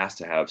dog has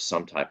to have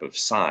some type of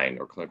sign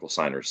or clinical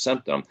sign or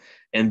symptom,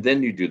 and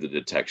then you do the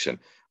detection.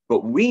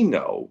 But we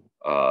know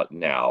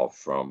now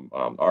from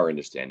our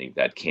understanding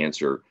that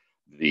cancer,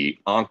 the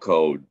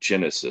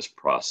oncogenesis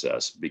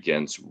process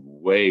begins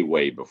way,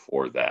 way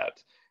before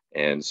that.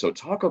 And so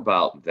talk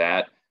about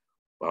that,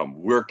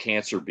 where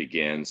cancer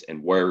begins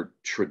and where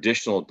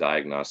traditional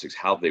diagnostics,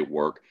 how they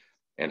work,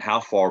 and how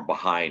far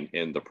behind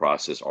in the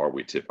process are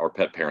our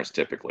pet parents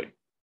typically?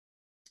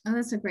 Oh,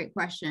 that's a great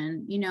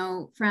question.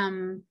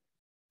 From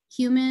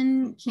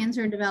human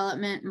cancer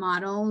development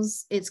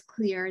models, it's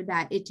clear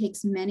that it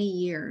takes many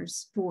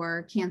years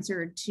for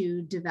cancer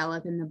to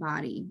develop in the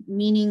body,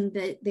 meaning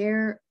that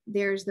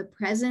there's the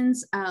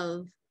presence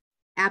of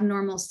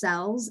abnormal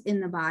cells in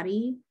the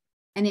body,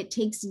 and it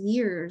takes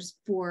years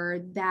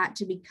for that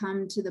to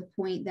become to the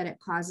point that it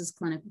causes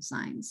clinical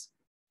signs.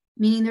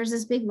 Meaning there's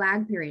this big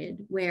lag period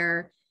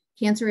where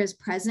cancer is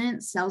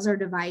present, cells are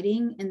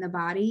dividing in the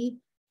body,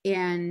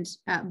 and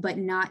but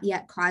not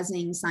yet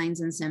causing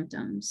signs and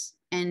symptoms.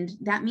 And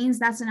that means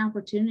that's an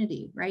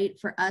opportunity, right,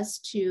 for us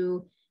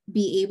to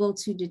be able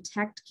to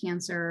detect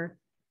cancer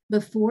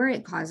before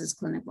it causes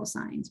clinical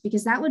signs,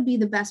 because that would be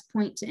the best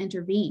point to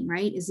intervene,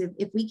 right? Is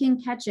if we can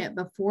catch it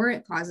before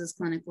it causes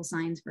clinical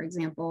signs, for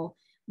example,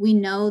 we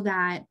know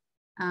that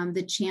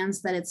the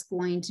chance that it's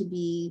going to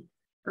be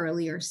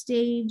earlier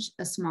stage,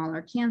 a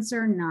smaller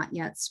cancer, not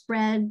yet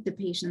spread, the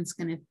patient's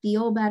going to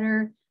feel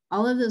better.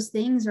 All of those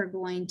things are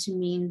going to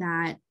mean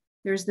that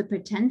there's the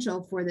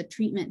potential for the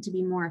treatment to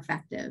be more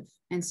effective.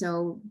 And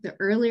so the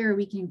earlier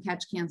we can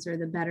catch cancer,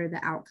 the better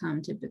the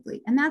outcome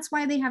typically. And that's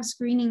why they have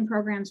screening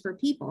programs for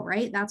people,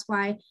 right? That's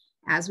why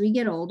as we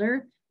get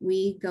older,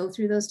 we go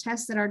through those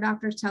tests that our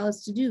doctors tell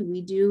us to do.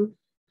 We do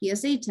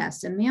PSA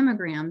tests and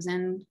mammograms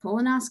and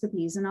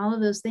colonoscopies and all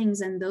of those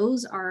things. And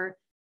those are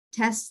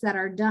tests that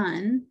are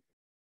done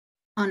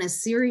on a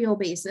serial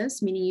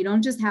basis, meaning you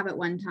don't just have it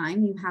one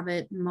time, you have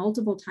it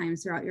multiple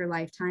times throughout your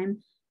lifetime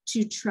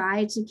to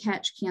try to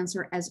catch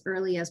cancer as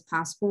early as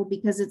possible,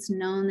 because it's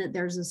known that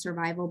there's a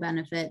survival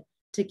benefit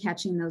to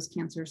catching those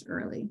cancers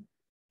early.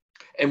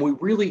 And we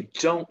really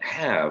don't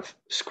have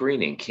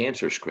screening,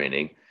 cancer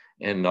screening,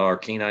 in our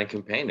canine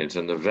companions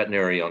in the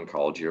veterinary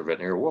oncology or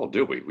veterinary world,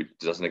 do we? It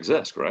doesn't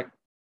exist, correct?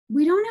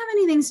 We don't have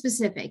anything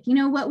specific. You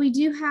know, what we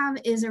do have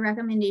is a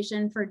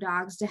recommendation for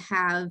dogs to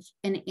have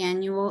an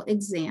annual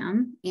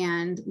exam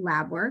and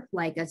lab work,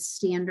 like a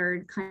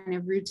standard kind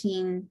of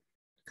routine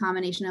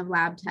combination of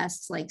lab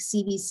tests like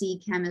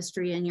CBC,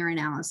 chemistry, and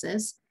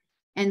urinalysis.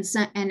 And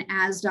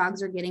as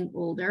dogs are getting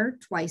older,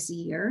 twice a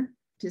year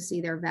to see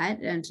their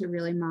vet and to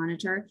really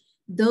monitor.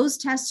 Those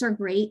tests are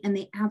great, and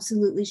they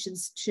absolutely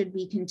should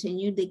be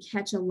continued. They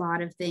catch a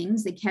lot of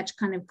things. They catch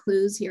kind of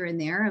clues here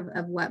and there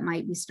of what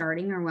might be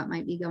starting or what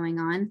might be going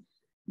on.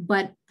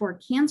 But for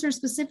cancer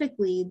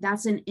specifically,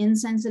 that's an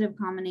insensitive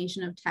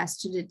combination of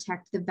tests to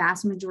detect the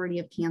vast majority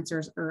of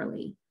cancers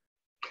early.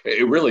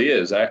 It really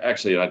is.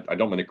 Actually, I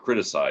don't want to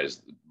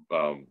criticize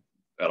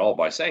at all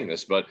by saying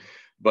this, but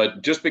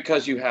just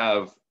because you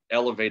have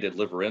elevated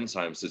liver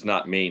enzymes does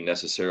not mean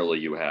necessarily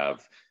you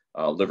have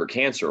liver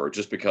cancer, or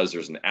just because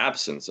there's an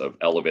absence of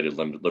elevated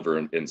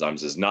liver enzymes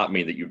does not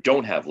mean that you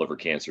don't have liver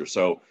cancer.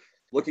 So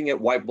looking at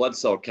white blood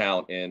cell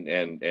count and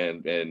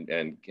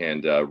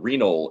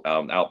renal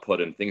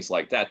output and things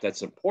like that,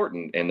 that's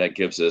important. And that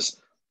gives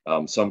us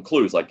some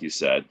clues, like you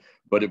said,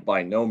 but it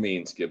by no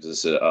means gives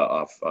us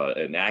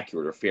an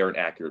accurate or fair and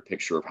accurate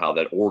picture of how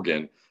that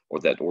organ or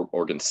that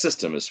organ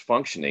system is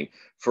functioning,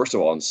 first of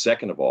all, and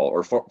second of all,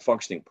 or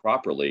functioning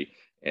properly.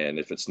 And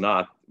if it's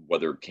not,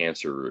 whether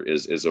cancer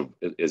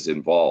is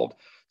involved.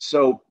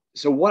 So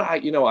what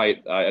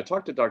I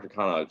talked to Dr.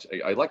 Khanna.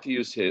 I like to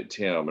use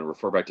Tim and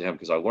refer back to him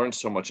because I learned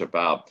so much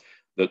about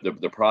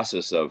the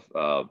process of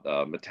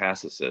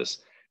metastasis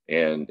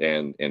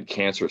and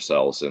cancer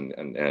cells and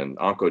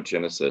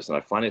oncogenesis. And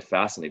I find it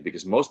fascinating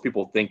because most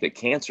people think that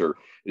cancer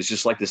is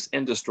just like this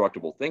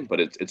indestructible thing,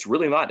 but it's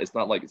really not. It's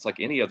not like, it's like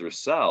any other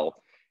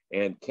cell,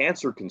 and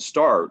cancer can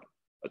start.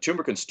 A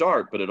tumor can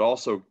start, but it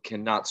also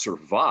cannot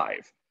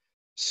survive.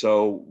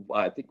 So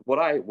I think what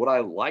I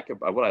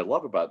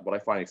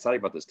find exciting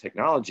about this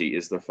technology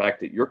is the fact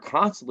that you're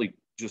constantly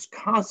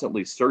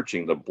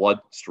searching the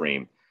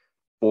bloodstream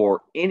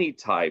for any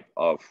type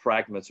of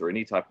fragments or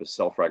any type of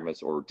cell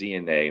fragments or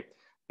DNA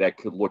that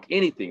could look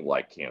anything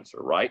like cancer,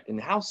 right? And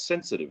how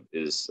sensitive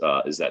is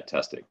that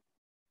testing?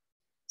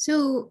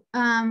 So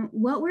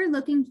what we're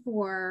looking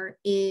for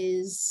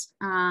is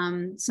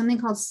something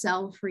called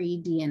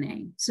cell-free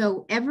DNA.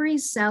 So every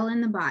cell in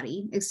the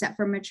body, except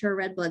for mature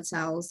red blood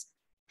cells,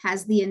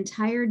 has the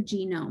entire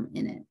genome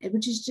in it,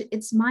 which is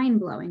it's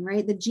mind-blowing,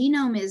 right? The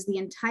genome is the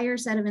entire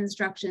set of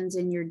instructions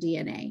in your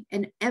DNA,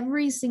 and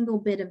every single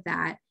bit of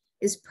that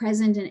is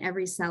present in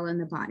every cell in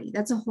the body.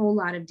 That's a whole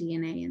lot of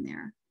DNA in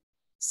there.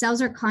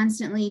 Cells are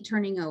constantly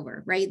turning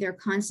over, right? They're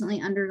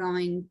constantly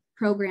undergoing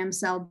programmed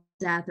cell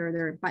death, or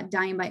they're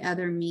dying by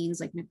other means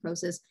like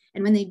necrosis.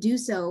 And when they do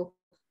so,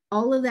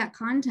 all of that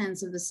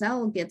contents of the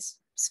cell gets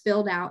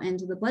spilled out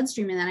into the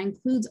bloodstream, and that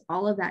includes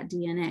all of that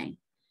DNA.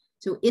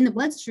 So in the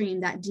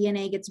bloodstream, that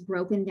DNA gets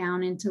broken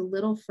down into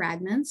little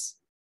fragments,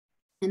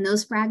 and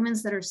those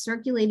fragments that are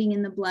circulating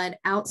in the blood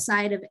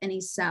outside of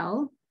any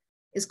cell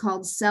is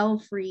called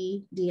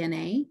cell-free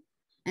DNA.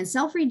 And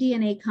cell-free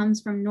DNA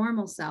comes from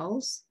normal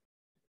cells,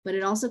 but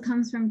it also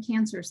comes from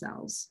cancer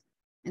cells.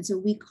 And so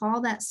we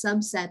call that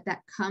subset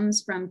that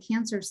comes from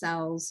cancer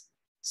cells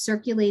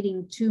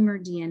circulating tumor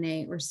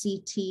DNA, or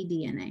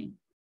ctDNA.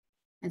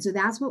 And so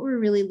that's what we're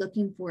really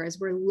looking for, is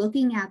we're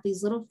looking at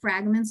these little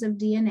fragments of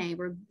DNA.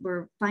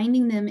 We're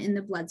finding them in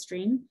the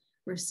bloodstream.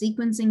 We're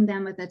sequencing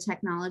them with a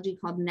technology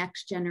called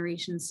next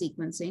generation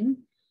sequencing.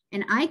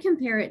 And I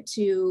compare it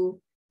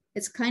to,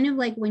 it's kind of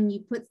like when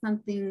you put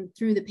something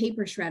through the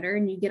paper shredder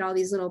and you get all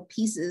these little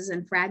pieces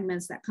and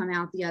fragments that come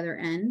out the other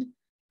end.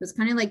 It's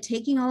kind of like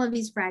taking all of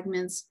these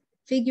fragments,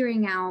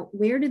 figuring out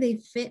where do they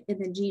fit in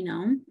the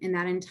genome in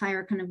that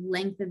entire kind of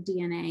length of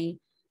DNA,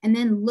 and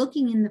then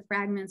looking in the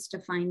fragments to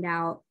find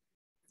out,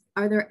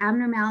 are there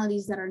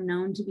abnormalities that are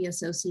known to be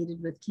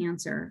associated with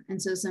cancer?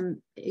 And so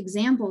some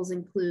examples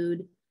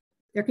include,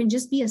 there can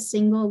just be a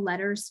single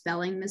letter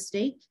spelling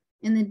mistake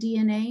in the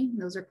DNA.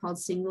 Those are called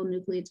single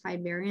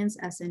nucleotide variants,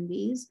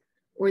 SNVs.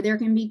 Or there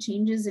can be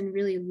changes in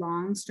really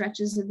long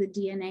stretches of the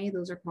DNA.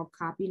 Those are called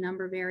copy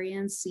number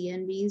variants,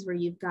 CNVs, where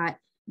you've got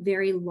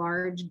very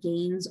large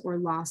gains or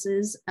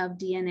losses of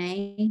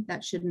DNA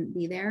that shouldn't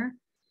be there.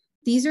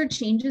 These are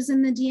changes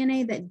in the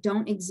DNA that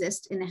don't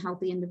exist in a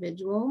healthy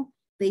individual.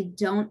 They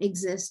don't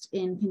exist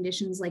in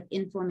conditions like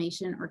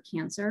inflammation or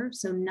cancer.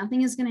 So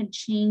nothing is going to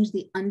change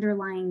the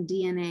underlying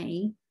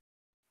DNA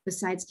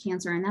besides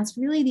cancer. And that's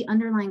really the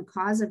underlying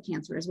cause of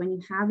cancer, is when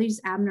you have these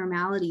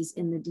abnormalities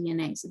in the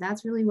DNA. So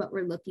that's really what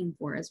we're looking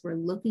for, is we're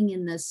looking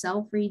in the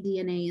cell-free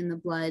DNA in the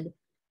blood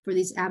for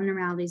these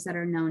abnormalities that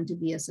are known to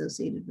be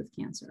associated with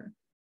cancer.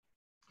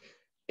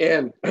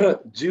 And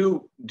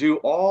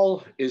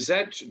is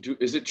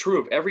it true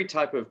of every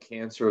type of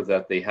cancer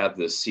that they have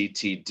the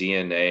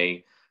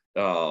ctDNA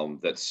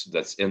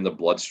that's in the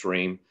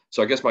bloodstream?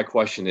 So I guess my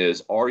question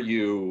is, are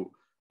you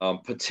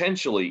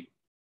potentially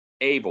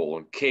able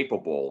and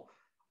capable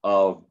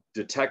of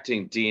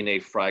detecting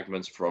DNA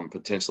fragments from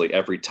potentially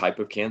every type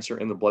of cancer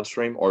in the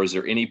bloodstream? Or is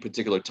there any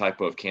particular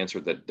type of cancer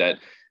that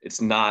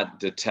it's not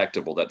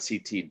detectable, that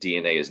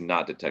ctDNA is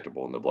not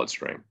detectable in the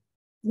bloodstream?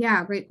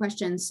 Yeah, great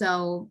question.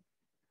 So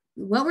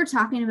what we're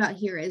talking about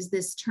here is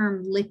this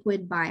term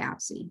liquid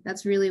biopsy.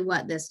 That's really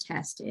what this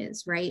test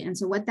is, right? And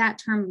so what that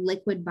term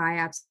liquid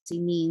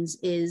biopsy means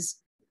is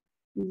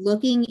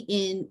looking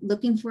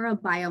for a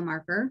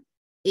biomarker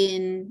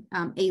in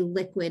a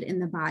liquid in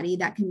the body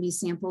that can be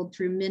sampled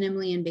through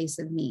minimally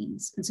invasive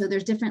means. And so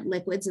there's different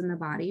liquids in the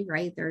body,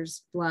 right?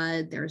 There's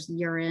blood, there's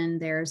urine,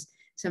 there's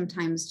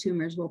sometimes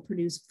tumors will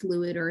produce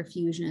fluid or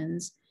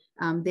effusions.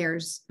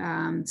 There's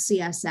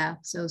CSF,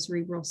 so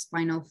cerebral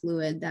spinal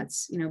fluid,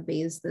 that's,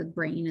 bathes the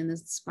brain and the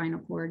spinal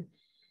cord.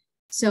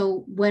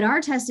 So what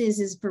our test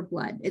is for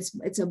blood.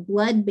 It's a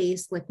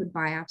blood-based liquid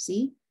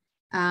biopsy.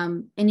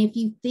 And if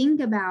you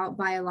think about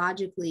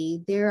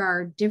biologically, there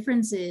are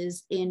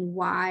differences in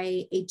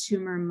why a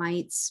tumor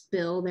might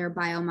spill their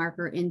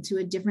biomarker into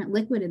a different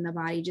liquid in the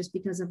body just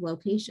because of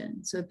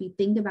location. So if you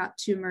think about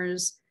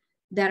tumors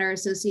that are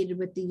associated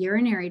with the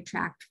urinary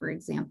tract, for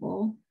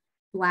example,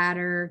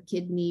 bladder,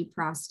 kidney,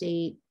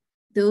 prostate,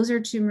 those are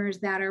tumors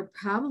that are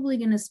probably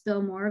going to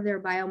spill more of their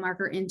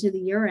biomarker into the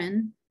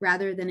urine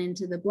rather than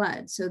into the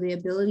blood. So the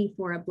ability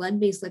for a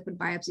blood-based liquid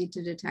biopsy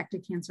to detect a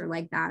cancer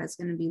like that is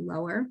going to be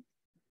lower.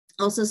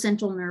 Also,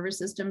 central nervous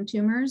system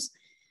tumors,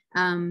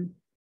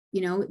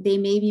 they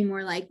may be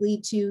more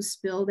likely to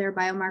spill their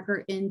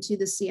biomarker into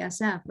the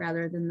CSF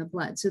rather than the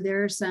blood. So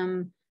there are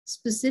some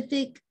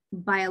specific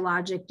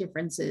biologic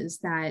differences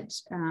that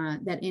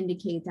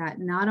indicate that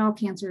not all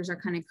cancers are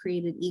kind of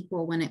created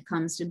equal when it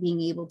comes to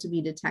being able to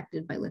be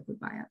detected by liquid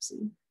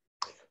biopsy.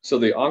 So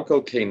the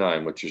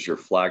Canine, which is your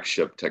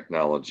flagship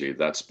technology,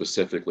 that's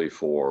specifically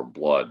for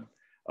blood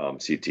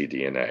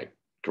ctDNA.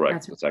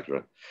 Correct. That's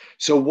accurate.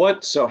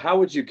 So how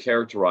would you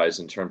characterize,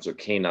 in terms of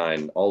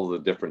canine, all of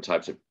the different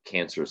types of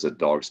cancers that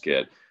dogs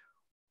get?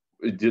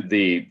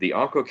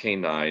 The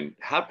Canine,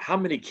 how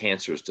many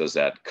cancers does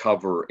that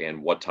cover,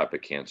 and what type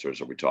of cancers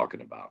are we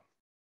talking about?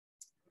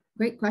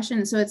 Great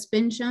question. So it's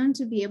been shown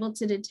to be able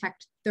to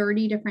detect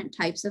 30 different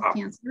types of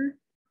cancer.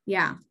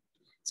 Yeah.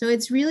 So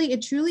it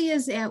truly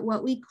is at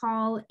what we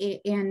call,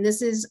 and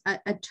this is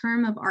a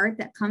term of art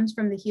that comes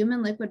from the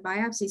human liquid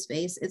biopsy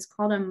space. It's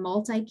called a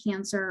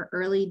multi-cancer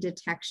early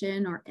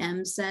detection, or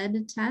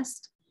MCED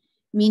test,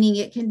 meaning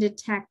it can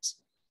detect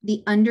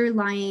the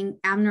underlying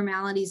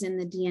abnormalities in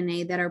the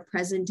DNA that are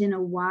present in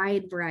a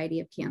wide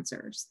variety of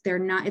cancers.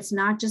 It's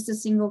not just a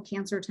single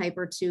cancer type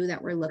or two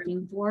that we're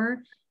looking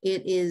for.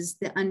 It is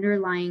the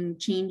underlying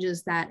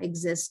changes that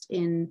exist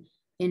in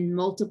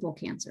multiple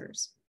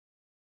cancers.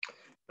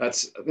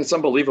 That's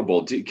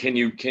unbelievable. Can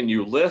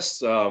you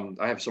list?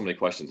 I have so many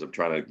questions. I'm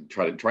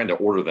trying to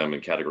order them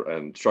and categorize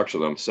and structure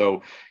them.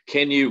 So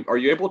are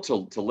you able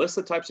to list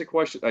the types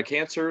of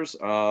cancers,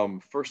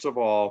 first of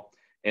all,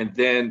 and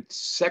then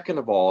second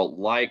of all,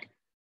 like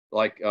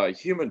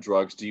human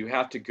drugs, do you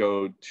have to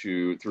go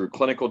through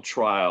clinical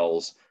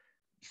trials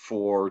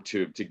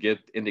to get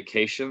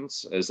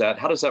indications?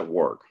 How does that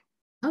work?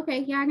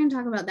 Okay, yeah, I can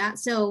talk about that.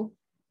 So,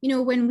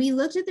 when we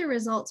looked at the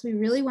results, we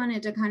really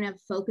wanted to kind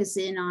of focus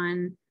in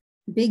on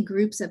big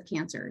groups of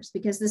cancers,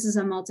 because this is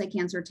a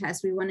multi-cancer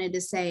test. We wanted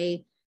to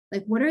say,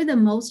 what are the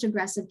most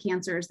aggressive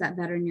cancers that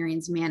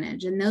veterinarians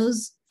manage? And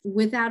those,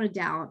 without a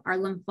doubt, are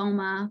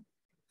lymphoma,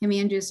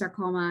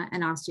 hemangiosarcoma,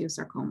 and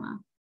osteosarcoma.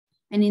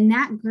 And in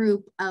that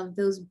group of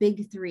those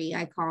big three,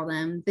 I call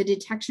them, the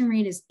detection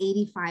rate is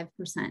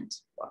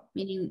 85%,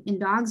 meaning in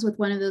dogs with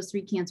one of those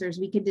three cancers,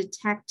 we could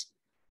detect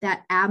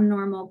that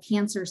abnormal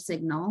cancer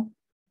signal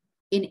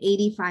in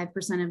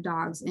 85% of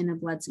dogs in a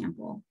blood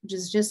sample, which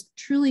is just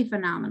truly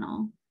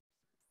phenomenal.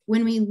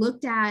 When we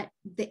looked at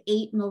the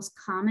 8 most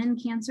common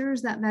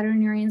cancers that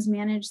veterinarians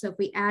manage, so if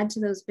we add to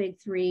those big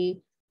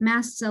three,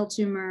 mast cell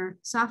tumor,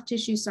 soft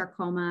tissue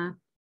sarcoma,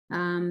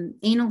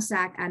 anal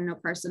sac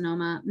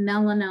adenocarcinoma,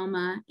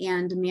 melanoma,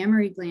 and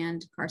mammary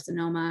gland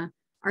carcinoma,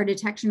 our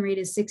detection rate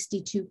is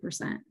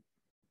 62%.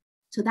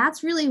 So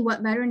that's really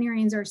what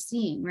veterinarians are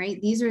seeing,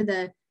 right? These are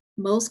the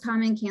most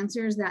common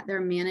cancers that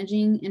they're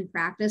managing in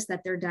practice,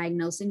 that they're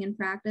diagnosing in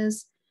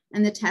practice,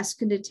 and the test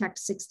could detect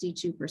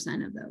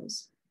 62% of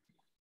those.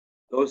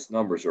 Those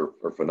numbers are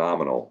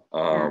phenomenal.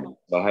 I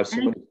have so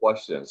many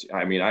questions.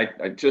 I mean,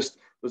 I just,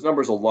 those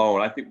numbers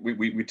alone, I think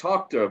we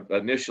talked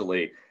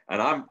initially,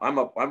 and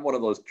I'm one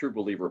of those true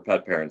believer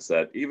pet parents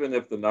that even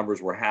if the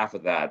numbers were half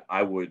of that,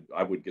 I would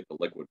get the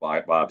liquid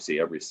biopsy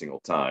every single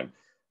time.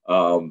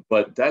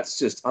 But that's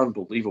just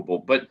unbelievable.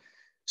 But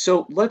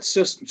so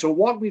so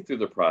walk me through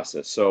the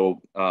process.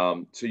 So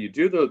you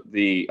do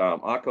the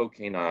Onco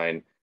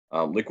Canine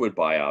liquid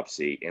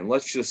biopsy, and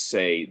let's just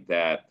say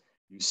that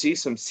you see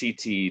some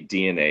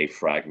ctDNA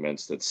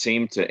fragments that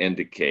seem to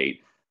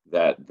indicate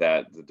that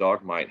the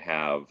dog might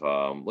have,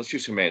 let's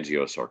use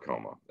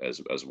hemangiosarcoma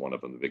as one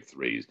of them, the big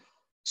threes.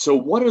 So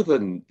what are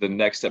the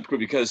next steps?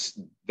 Because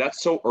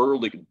that's so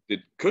early,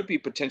 it could be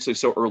potentially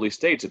so early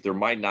stage that there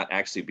might not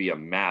actually be a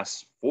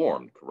mass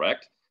formed,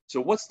 correct? So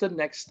what's the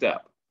next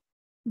step?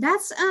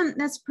 That's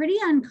pretty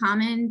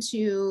uncommon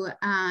to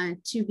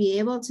be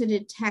able to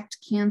detect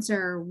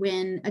cancer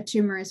when a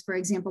tumor is, for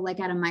example, like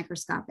at a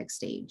microscopic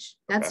stage.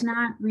 That's okay.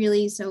 Not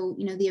really, so,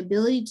 you know, the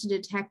ability to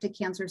detect a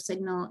cancer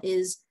signal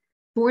is,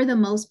 for the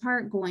most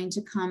part, going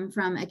to come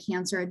from a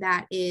cancer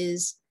that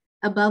is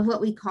above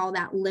what we call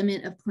that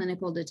limit of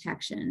clinical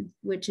detection,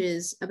 which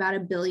is about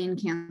 1 billion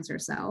cancer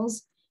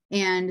cells.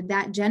 And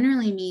that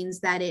generally means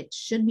that it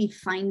should be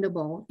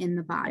findable in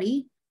the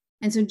body.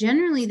 And so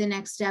generally the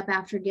next step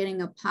after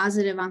getting a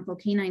positive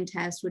oncocanine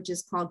test, which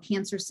is called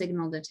cancer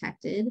signal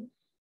detected,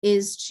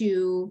 is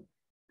to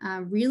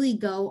really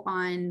go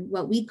on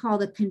what we call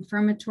the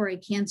confirmatory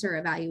cancer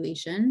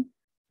evaluation,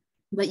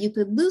 but you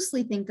could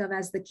loosely think of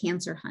as the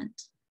cancer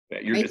hunt.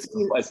 Yeah, right?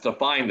 It's to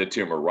find the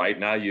tumor, right?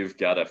 Now you've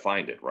got to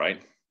find it,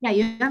 right? Yeah,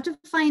 you have to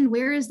find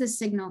where is the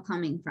signal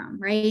coming from,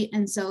 right?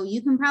 And so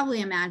you can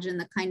probably imagine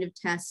the kind of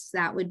tests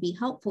that would be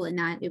helpful in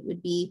that. It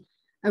would be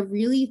a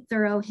really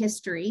thorough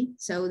history.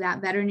 So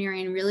that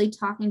veterinarian really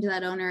talking to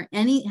that owner,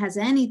 has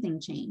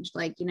anything changed?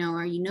 Like, you know,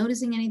 are you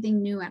noticing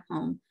anything new at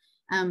home?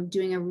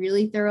 Doing a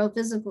really thorough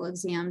physical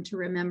exam to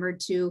remember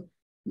to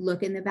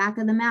look in the back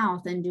of the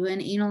mouth and do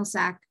an anal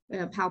sac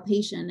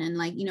palpation and,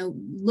 like, you know,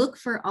 look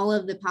for all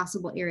of the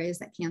possible areas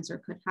that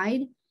cancer could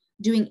hide.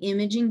 Doing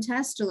imaging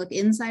tests to look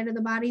inside of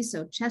the body.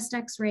 So chest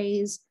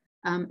x-rays,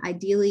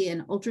 ideally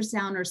an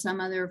ultrasound or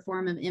some other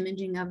form of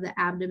imaging of the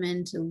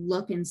abdomen to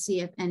look and see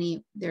if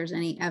there's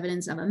any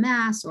evidence of a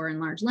mass or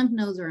enlarged lymph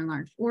nodes or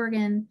enlarged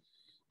organ.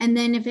 And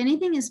then if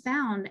anything is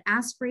found,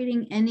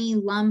 aspirating any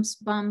lumps,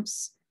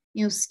 bumps,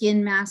 you know,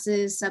 skin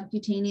masses,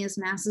 subcutaneous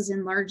masses,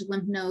 enlarged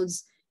lymph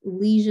nodes,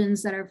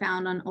 lesions that are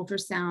found on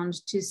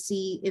ultrasound to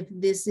see if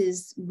this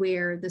is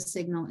where the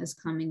signal is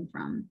coming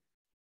from.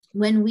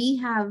 When we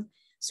have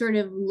sort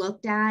of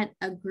looked at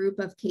a group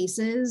of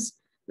cases,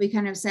 we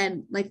kind of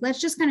said, like, let's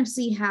just kind of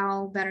see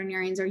how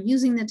veterinarians are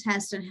using the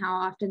test and how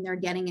often they're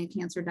getting a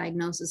cancer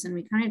diagnosis. And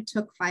we kind of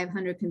took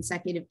 500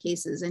 consecutive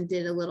cases and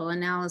did a little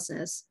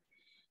analysis.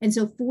 And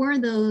so for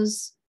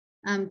those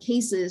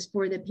cases,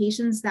 for the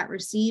patients that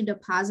received a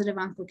positive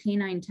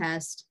oncocanine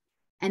test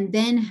and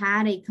then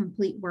had a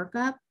complete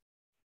workup,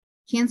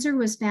 cancer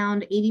was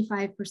found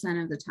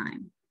 85% of the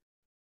time.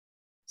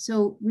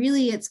 So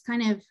really, it's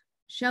kind of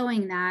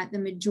showing that the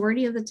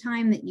majority of the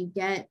time that you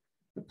get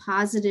a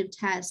positive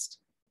test,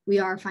 we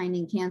are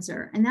finding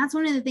cancer. And that's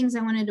one of the things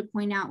I wanted to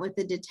point out with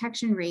the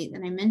detection rate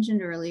that I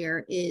mentioned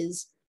earlier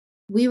is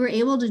we were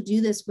able to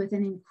do this with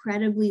an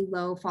incredibly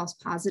low false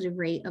positive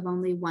rate of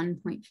only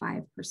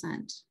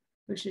 1.5%,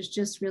 which is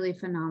just really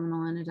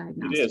phenomenal in a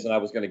diagnostic. It is, and I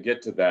was going to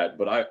get to that,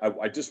 but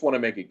I just want to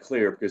make it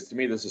clear, because to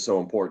me this is so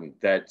important,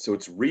 that so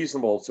it's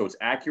reasonable, so it's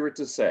accurate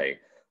to say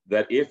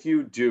that if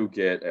you do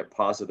get a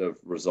positive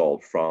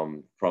result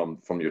from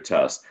your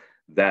test,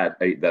 that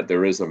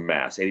there is a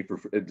mass.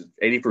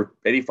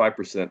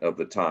 85% of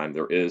the time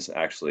there is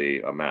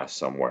actually a mass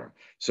somewhere.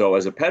 So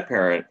as a pet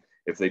parent,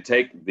 if they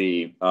take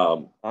the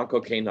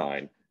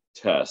oncocanine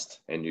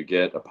test and you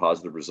get a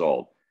positive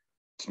result,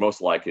 it's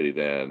most likely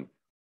then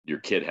your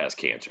kid has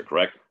cancer,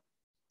 correct?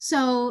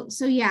 So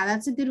yeah,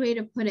 that's a good way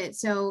to put it.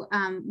 So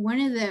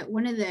one of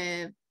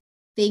the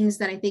things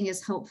that I think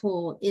is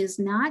helpful is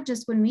not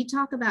just when we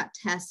talk about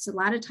tests, a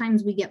lot of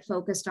times we get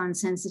focused on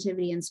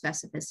sensitivity and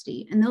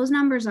specificity, and those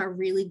numbers are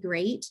really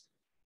great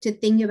to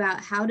think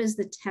about how does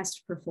the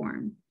test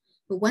perform.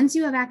 But once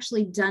you have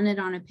actually done it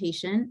on a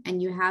patient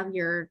and you have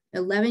your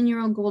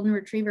 11-year-old golden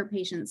retriever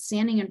patient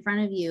standing in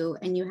front of you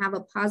and you have a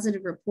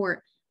positive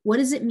report, what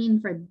does it mean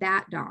for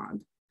that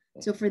dog?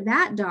 So for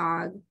that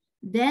dog,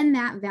 then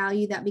that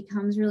value that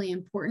becomes really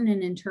important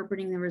in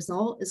interpreting the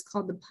result is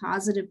called the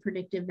positive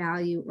predictive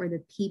value, or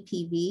the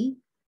PPV.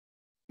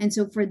 And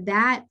so for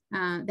that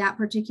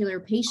particular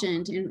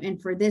patient, and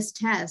for this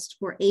test,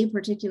 for a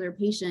particular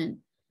patient,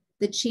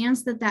 the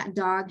chance that that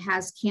dog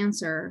has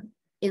cancer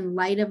in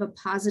light of a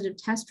positive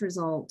test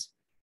result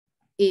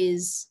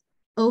is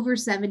over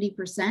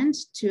 70%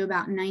 to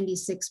about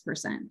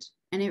 96%.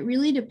 And it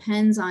really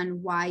depends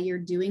on why you're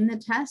doing the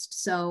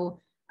test.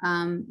 So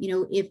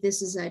If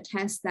this is a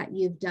test that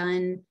you've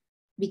done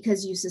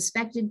because you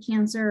suspected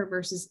cancer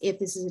versus if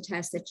this is a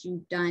test that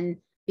you've done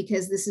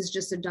because this is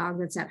just a dog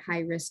that's at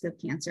high risk of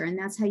cancer. And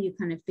that's how you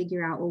kind of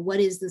figure out, well,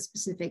 what is the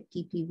specific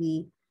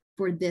PPV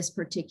for this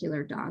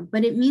particular dog?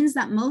 But it means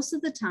that most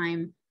of the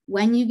time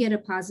when you get a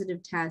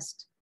positive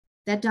test,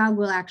 that dog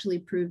will actually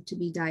prove to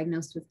be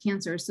diagnosed with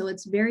cancer. So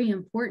it's very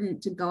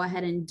important to go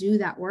ahead and do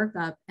that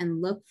workup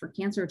and look for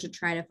cancer to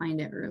try to find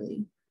it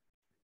early.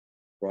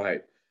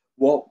 Right.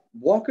 Well,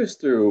 walk us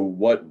through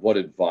what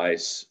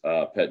advice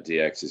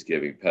PetDx is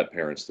giving pet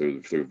parents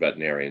through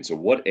veterinarians. So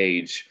what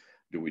age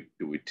do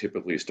we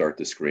typically start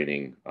the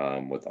screening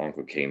with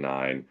Uncle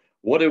Canine?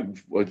 What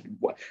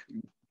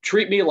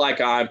treat me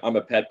like I'm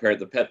a pet parent,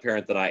 the pet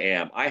parent that I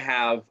am. I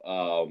have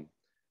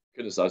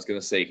goodness, I was going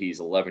to say he's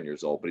 11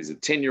 years old, but he's a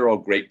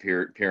 10-year-old Great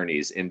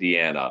Pyrenees,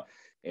 Indiana.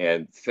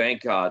 And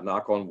thank God,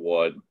 knock on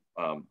wood,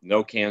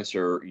 no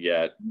cancer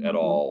yet at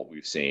all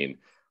we've seen.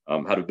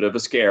 Had a bit of a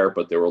scare,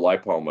 but there were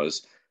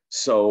lipomas.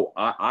 So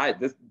I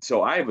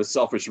have a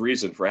selfish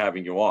reason for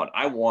having you on.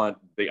 I want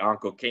the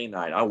Uncle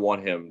Canine. I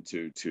want him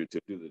to do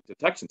the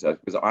detection test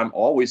because I'm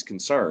always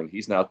concerned.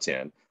 He's now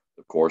 10,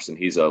 of course, and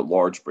he's a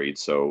large breed.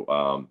 So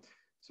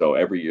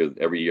every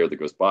year that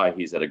goes by,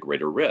 he's at a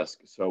greater risk.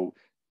 So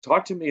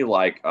talk to me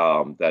like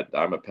that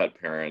I'm a pet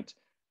parent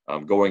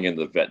going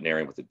into the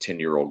veterinarian with a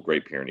 10-year-old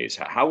Great Pyrenees.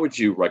 How would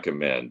you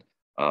recommend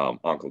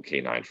Uncle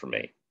Canine for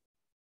me?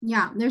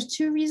 Yeah, there's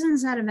two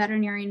reasons that a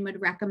veterinarian would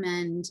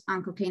recommend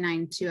Uncle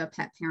Canine to a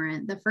pet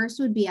parent. The first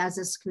would be as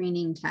a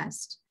screening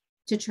test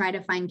to try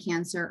to find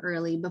cancer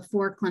early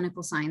before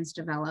clinical signs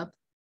develop.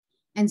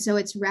 And so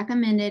it's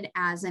recommended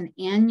as an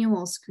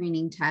annual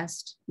screening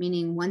test,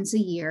 meaning once a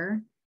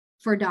year,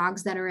 for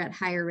dogs that are at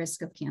higher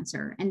risk of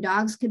cancer. And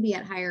dogs could be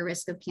at higher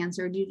risk of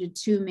cancer due to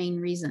two main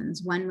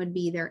reasons. One would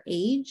be their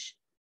age,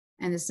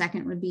 and the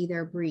second would be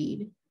their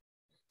breed.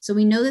 So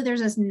we know that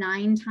there's a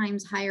 9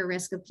 times higher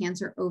risk of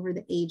cancer over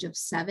the age of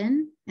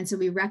 7. And so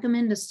we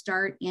recommend to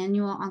start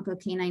annual Uncle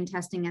Canine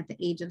testing at the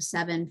age of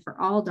 7 for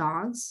all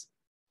dogs.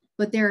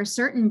 But there are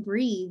certain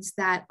breeds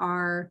that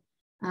are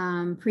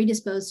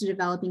predisposed to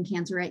developing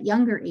cancer at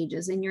younger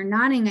ages. And you're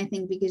nodding, I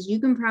think, because you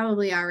can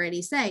probably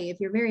already say,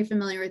 if you're very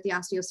familiar with the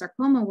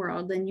osteosarcoma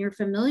world, then you're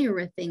familiar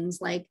with things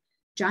like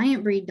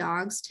giant breed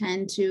dogs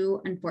tend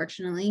to,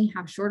 unfortunately,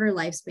 have shorter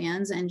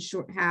lifespans and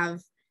have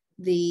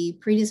the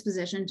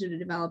predisposition to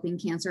developing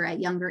cancer at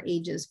younger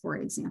ages, for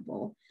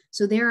example.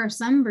 So there are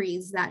some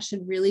breeds that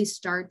should really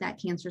start that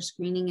cancer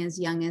screening as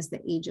young as the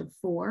age of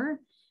 4.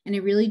 And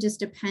it really just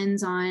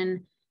depends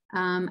on,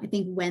 I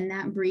think, when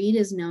that breed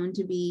is known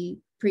to be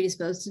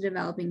predisposed to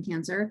developing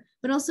cancer,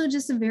 but also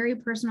just a very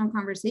personal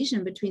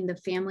conversation between the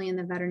family and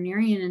the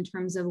veterinarian in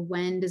terms of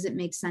when does it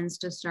make sense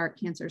to start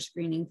cancer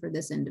screening for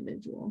this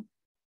individual.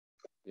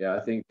 Yeah,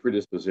 I think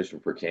predisposition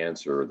for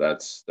cancer,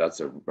 that's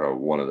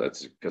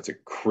a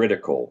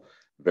critical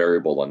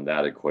variable in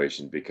that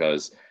equation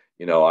because,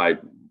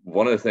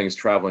 one of the things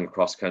traveling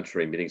across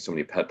country, meeting so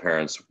many pet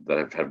parents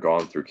that have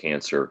gone through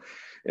cancer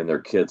in their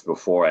kids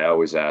before, I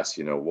always ask,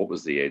 what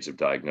was the age of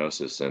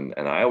diagnosis? And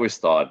I always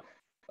thought,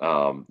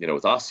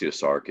 with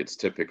osteosarc, it's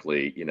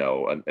typically,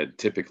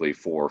 typically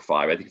 4 or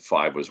 5. I think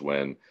 5 was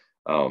when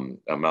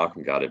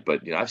Malcolm got it,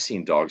 but I've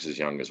seen dogs as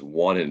young as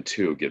 1 and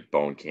 2 get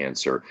bone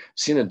cancer. I've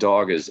seen a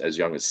dog as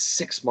young as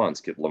 6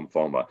 months get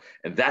lymphoma,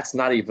 and that's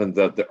not even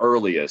the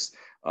earliest.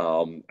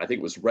 I think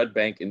it was Red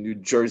Bank in New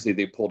Jersey.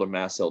 They pulled a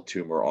mast cell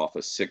tumor off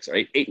a 6 or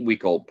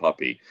 8-week-old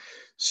puppy.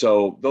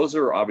 So those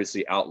are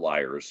obviously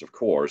outliers, of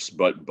course,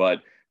 but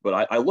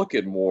I look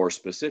at more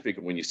specific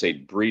when you say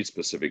breed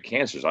specific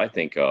cancers. I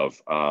think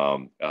of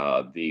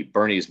the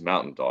Bernese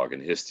Mountain Dog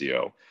and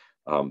histio.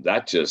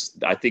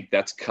 I think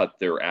that's cut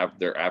their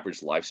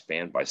average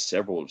lifespan by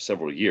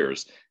several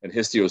years. And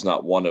histio is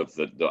not one of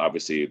the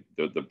obviously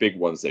the big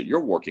ones that you're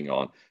working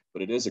on,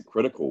 but it is a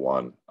critical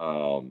one.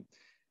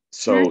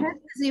 So your test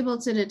is able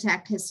to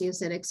detect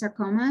histiocytic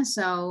sarcoma.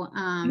 So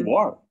you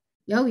are.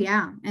 Oh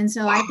yeah, and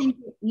so I think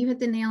you hit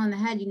the nail on the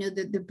head.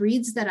 The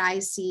breeds that I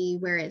see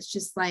where it's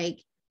just like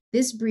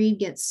this breed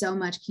gets so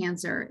much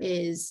cancer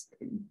is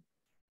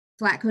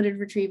flat-coated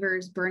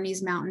retrievers,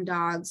 Bernese Mountain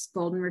Dogs,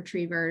 golden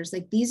retrievers.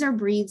 Like these are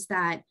breeds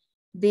that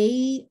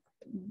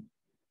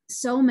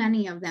so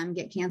many of them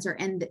get cancer,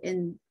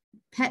 and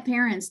pet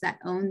parents that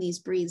own these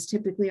breeds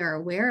typically are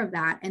aware of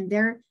that, and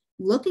they're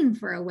looking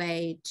for a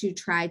way to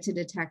try to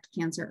detect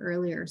cancer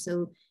earlier.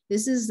 So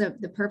this is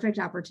the perfect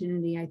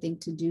opportunity, I think,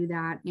 to do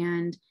that.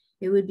 And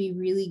it would be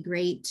really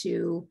great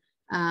to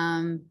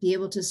be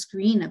able to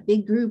screen a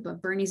big group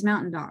of Bernese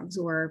Mountain Dogs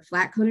or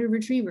flat-coated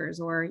retrievers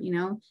or,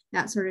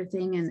 that sort of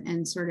thing,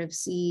 and sort of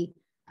see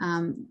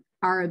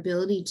our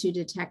ability to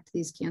detect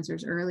these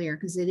cancers earlier,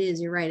 because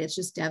you're right, it's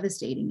just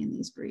devastating in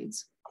these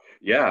breeds.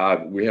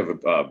 Yeah, we have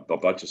a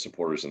bunch of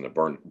supporters in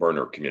the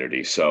burner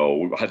community.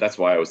 So that's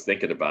why I was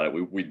thinking about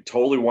it. We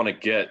totally want to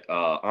get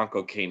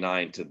Uncle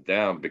Canine to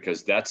them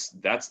because that's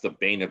the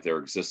bane of their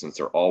existence.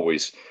 They're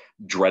always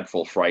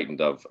dreadful, frightened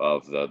of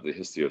the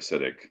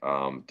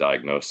histiocytic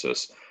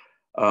diagnosis.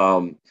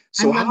 So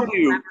I'd how love do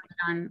you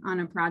on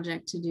a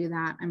project to do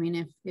that? I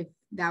mean, if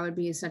that would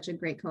be such a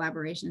great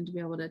collaboration to be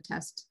able to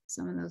test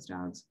some of those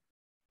dogs.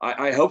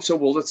 I hope so.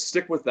 Well, let's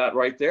stick with that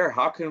right there.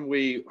 How can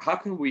we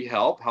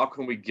help? How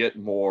can we get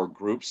more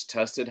groups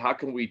tested? How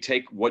can we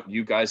take what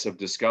you guys have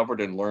discovered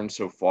and learned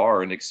so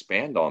far and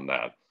expand on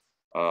that?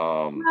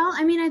 Well,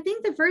 I mean, I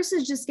think the first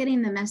is just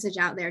getting the message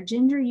out there.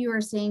 Ginger, you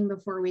were saying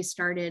before we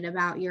started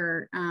about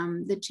your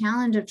the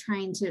challenge of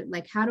trying to,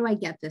 like, how do I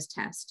get this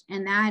test?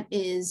 And that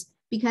is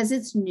because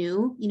it's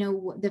new. You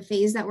know, the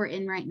phase that we're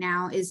in right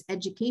now is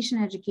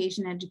education,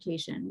 education,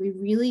 education. We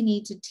really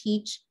need to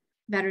teach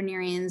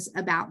veterinarians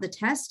about the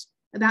test,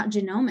 about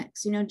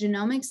genomics. You know,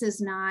 genomics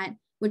is not,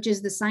 which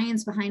is the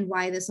science behind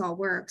why this all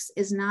works,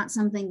 is not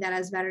something that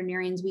as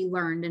veterinarians we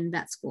learned in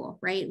vet school,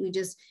 right?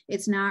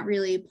 It's not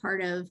really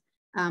part of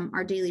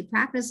our daily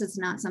practice. It's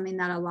not something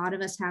that a lot of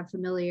us have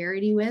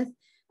familiarity with.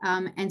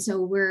 And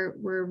so we're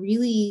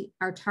really,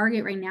 our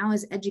target right now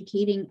is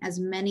educating as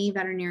many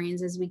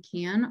veterinarians as we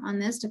can on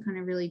this, to kind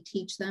of really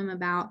teach them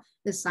about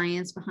the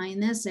science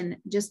behind this and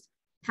just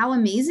how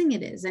amazing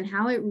it is and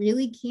how it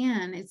really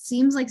can. It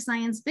seems like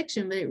science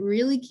fiction, but it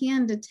really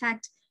can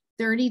detect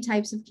 30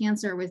 types of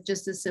cancer with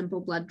just a simple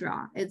blood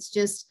draw.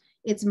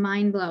 It's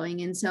mind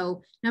blowing. And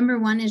so number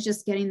one is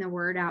just getting the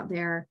word out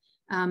there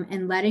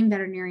and letting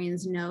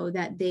veterinarians know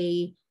that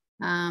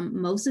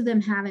most of them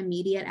have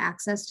immediate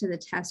access to the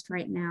test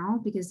right now,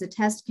 because the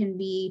test can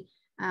be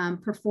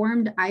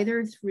performed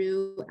either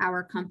through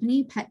our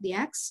company,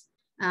 PetDx.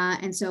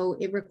 And so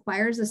it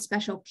requires a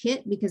special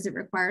kit because it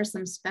requires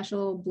some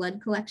special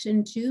blood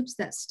collection tubes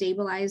that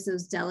stabilize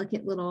those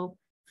delicate little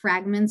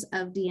fragments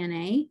of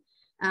DNA.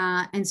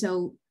 And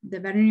so the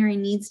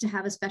veterinarian needs to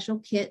have a special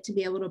kit to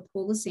be able to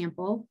pull the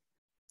sample.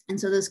 And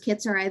so those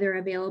kits are either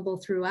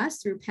available through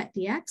us, through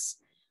PetDx,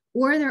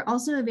 or they're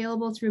also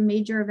available through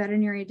major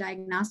veterinary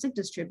diagnostic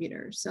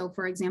distributors. So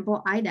for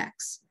example,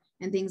 IDEX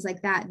and things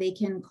like that, they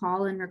can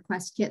call and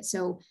request kits.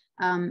 So,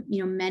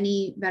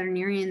 many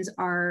veterinarians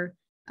are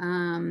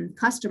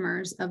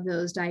customers of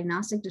those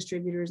diagnostic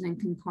distributors and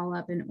can call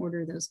up and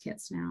order those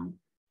kits now.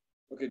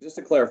 Okay, just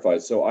to clarify,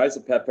 so I as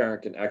a pet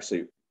parent can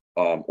actually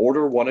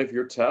order one of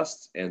your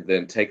tests and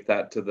then take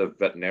that to the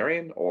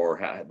veterinarian,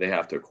 or they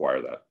have to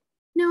acquire that?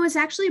 No, it's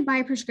actually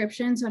by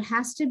prescription. So it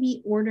has to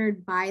be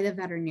ordered by the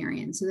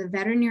veterinarian. So the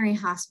veterinary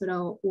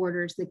hospital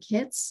orders the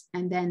kits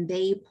and then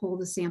they pull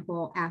the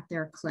sample at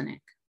their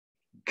clinic.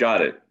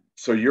 Got it.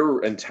 So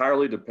you're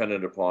entirely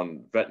dependent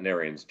upon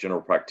veterinarians,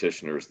 general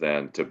practitioners,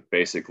 then, to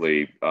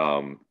basically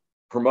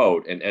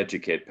promote and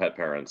educate pet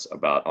parents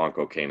about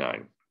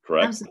OncoCanine,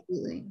 correct?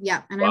 Absolutely.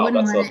 Yeah. And Wow, I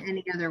wouldn't run it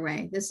any other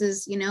way. This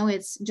is,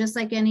 it's just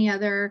like any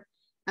other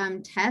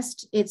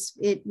test.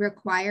 It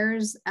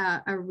requires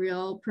a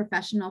real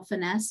professional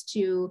finesse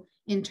to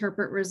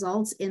interpret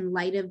results in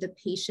light of the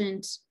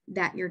patient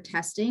that you're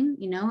testing,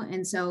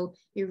 and so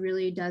it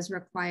really does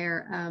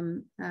require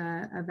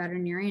a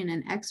veterinarian,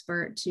 an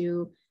expert,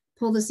 to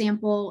pull the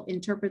sample,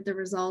 interpret the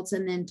results,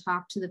 and then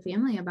talk to the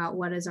family about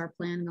what is our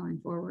plan going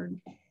forward.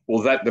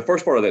 Well, the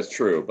first part of that's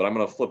true, but I'm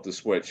going to flip the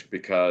switch,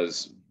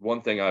 because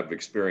one thing I've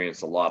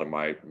experienced a lot of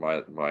my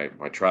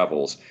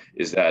travels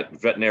is that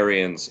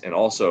veterinarians and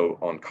also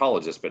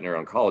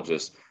veterinary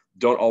oncologists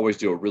don't always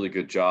do a really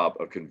good job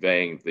of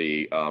conveying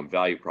the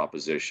value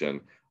proposition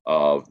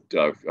of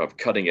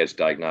cutting edge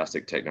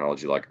diagnostic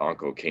technology like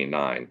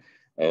OncoCanine.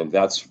 And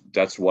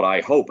that's what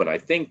I hope. And I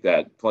think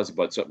that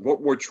Fuzzybutts,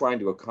 what we're trying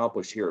to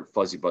accomplish here at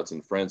Fuzzybutts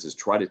and Friends, is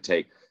try to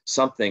take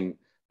something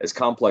as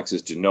complex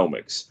as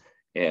genomics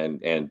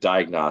and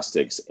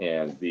diagnostics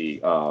and the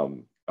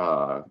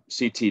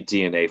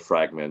ctDNA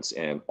fragments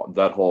and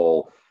that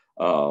whole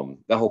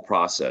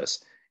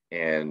process,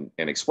 and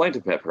explain to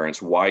pet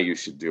parents why you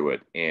should do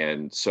it.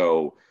 And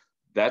so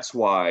that's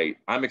why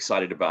I'm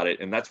excited about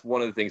it. And that's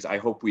one of the things I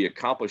hope we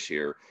accomplish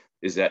here,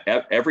 is that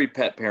every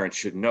pet parent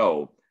should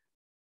know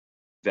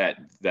that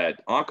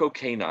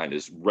OncoCanine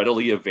is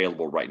readily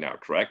available right now,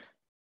 correct?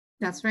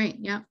 That's right.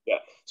 Yeah. Yeah.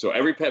 So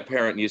every pet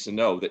parent needs to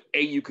know that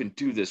you can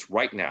do this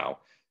right now.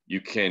 You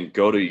can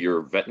go to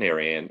your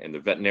veterinarian, and the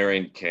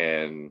veterinarian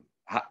can,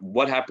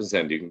 what happens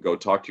then? You can go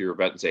talk to your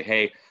vet and say,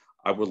 hey,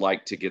 I would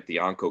like to get the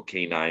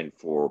OncoCanine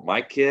for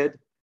my kid,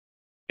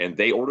 and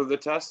they order the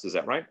test. Is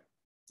that right?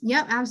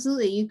 Yep,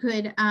 absolutely. You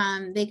could,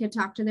 they could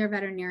talk to their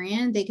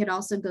veterinarian. They could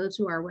also go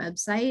to our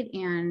website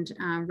and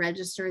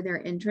register their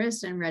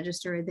interest and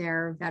register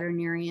their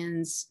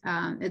veterinarian's,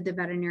 the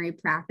veterinary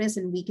practice.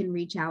 And we can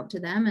reach out to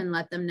them and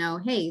let them know,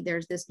 hey,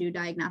 there's this new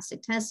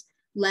diagnostic test.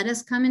 Let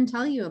us come and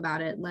tell you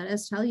about it. Let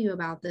us tell you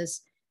about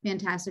this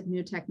fantastic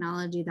new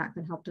technology that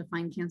could help to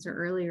find cancer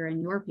earlier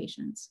in your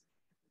patients.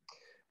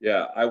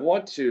 Yeah, I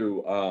want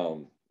to,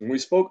 when we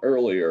spoke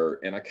earlier,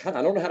 and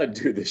I don't know how to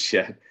do this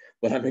yet,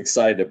 but I'm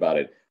excited about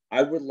it.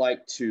 I would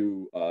like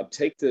to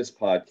take this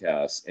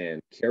podcast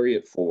and carry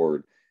it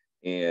forward,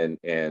 and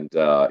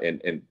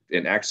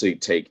actually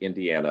take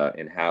Indiana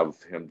and have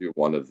him do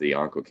one of the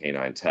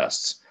OncoCanine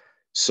tests.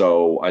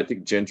 So I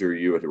think, Ginger,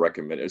 you had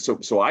recommended.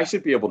 So I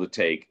should be able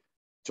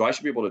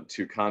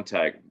to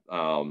contact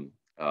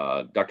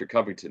Dr.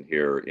 Covington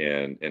here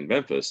in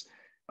Memphis,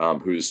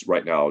 who's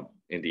right now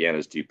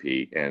Indiana's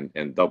GP,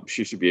 and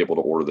she should be able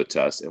to order the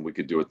test, and we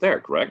could do it there,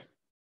 correct?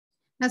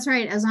 That's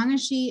right. As long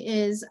as she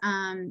is,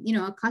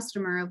 a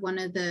customer of one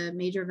of the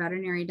major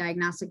veterinary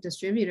diagnostic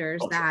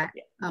distributors that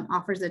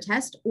offers the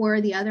test,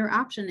 or the other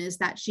option is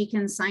that she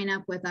can sign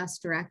up with us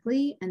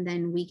directly, and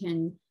then we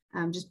can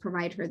just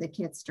provide her the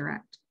kits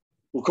direct.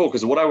 Well, cool.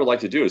 Because what I would like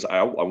to do is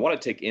I want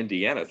to take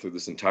Indiana through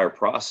this entire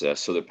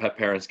process so that pet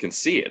parents can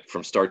see it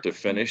from start to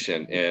finish.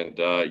 And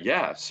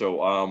yeah,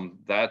 so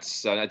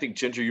that's, I think,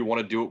 Ginger, you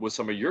want to do it with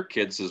some of your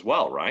kids as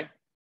well, right?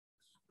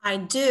 I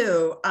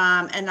do.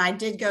 And I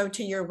did go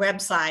to your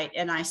website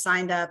and I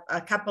signed up a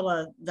couple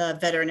of the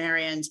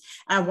veterinarians.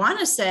 I want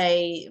to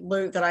say,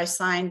 Luke, that I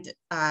signed,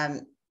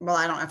 well,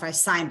 I don't know if I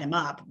signed them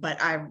up,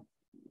 but I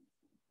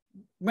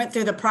went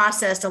through the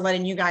process of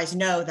letting you guys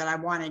know that I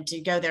wanted to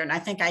go there. And I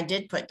think I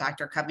did put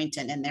Dr.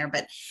 Covington in there,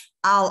 but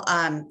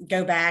I'll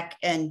go back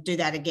and do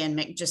that again,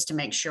 just to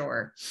make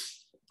sure.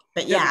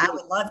 But yeah, I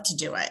would love to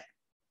do it.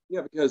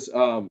 Yeah, because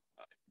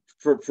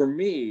for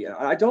me,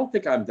 I don't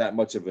think I'm that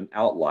much of an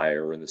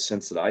outlier in the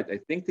sense that I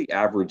think the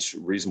average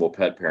reasonable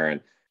pet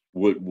parent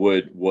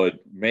would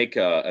make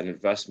an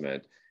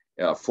investment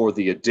for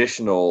the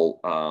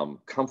additional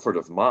comfort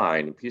of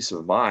mind and peace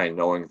of mind,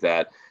 knowing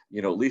that,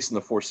 at least in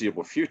the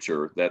foreseeable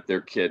future, that their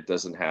kid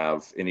doesn't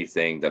have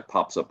anything that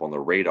pops up on the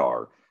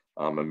radar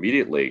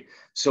immediately.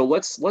 So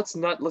let's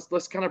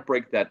kind of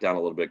break that down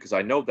a little bit, because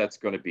I know that's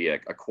going to be a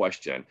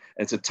question. And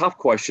it's a tough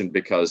question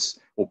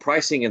because, well,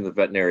 pricing in the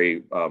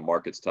veterinary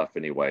market's tough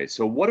anyway.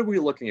 So what are we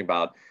looking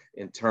about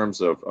in terms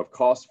of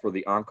cost for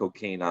the Onco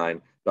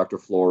Canine, Dr.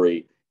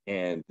 Flory?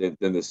 And then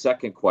the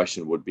second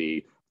question would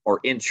be, are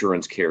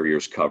insurance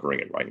carriers covering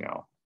it right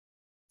now?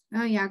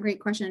 Oh yeah, great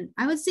question.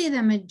 I would say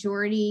the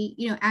majority,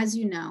 as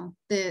you know,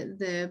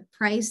 the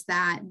price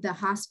that the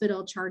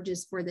hospital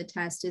charges for the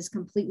test is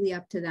completely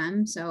up to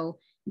them. So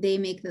they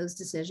make those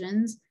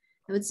decisions.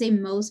 I would say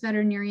most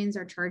veterinarians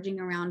are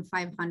charging around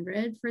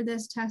 $500 for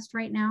this test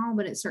right now,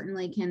 but it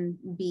certainly can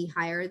be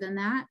higher than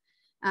that.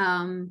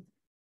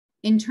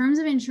 In terms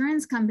of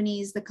insurance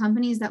companies, the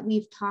companies that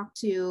we've talked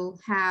to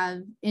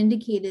have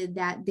indicated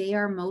that they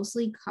are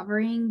mostly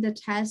covering the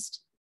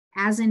test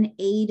as an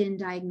aid in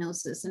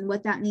diagnosis. And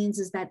what that means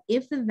is that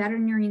if the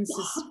veterinarian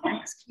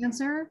suspects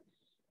cancer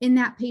in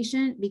that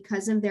patient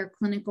because of their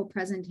clinical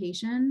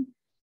presentation,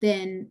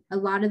 then a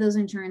lot of those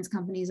insurance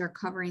companies are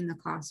covering the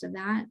cost of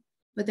that,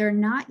 but they're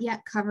not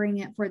yet covering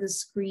it for the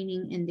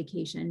screening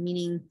indication,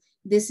 meaning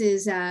this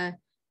is a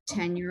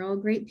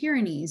 10-year-old Great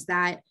Pyrenees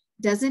that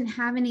doesn't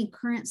have any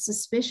current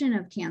suspicion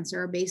of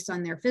cancer based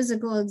on their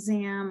physical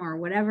exam or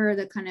whatever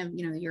the kind of,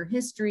 your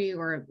history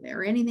or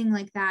anything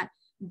like that.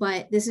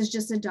 But this is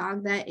just a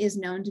dog that is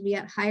known to be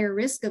at higher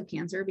risk of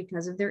cancer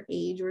because of their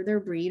age or their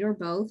breed or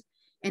both.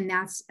 And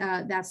that's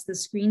the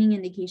screening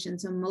indication.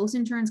 So most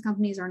insurance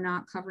companies are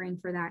not covering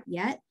for that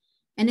yet.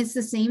 And it's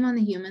the same on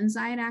the human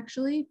side,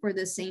 actually, for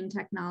the same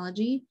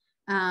technology.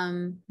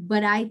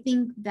 But I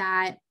think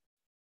that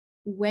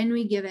when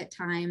we give it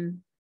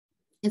time,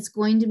 it's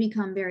going to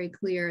become very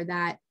clear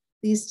that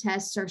these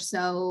tests are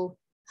so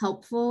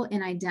helpful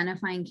in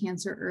identifying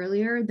cancer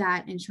earlier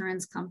that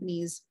insurance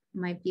companies,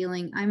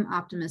 I'm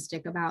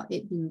optimistic about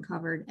it being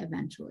covered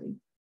eventually.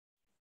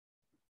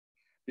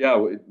 Yeah,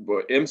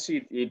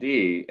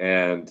 MCED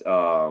and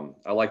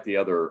I like the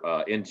other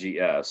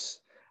NGS.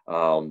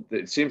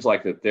 It seems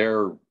like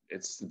that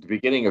it's the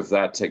beginning of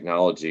that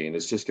technology, and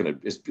it's just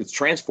it's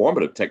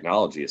transformative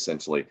technology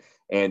essentially.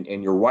 And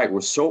you're right,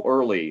 we're so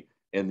early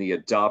in the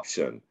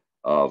adoption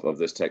of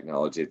this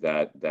technology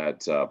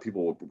that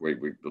people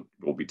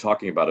will be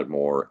talking about it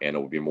more, and it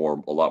will be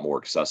a lot more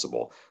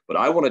accessible. But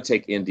I want to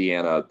take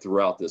Indiana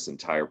throughout this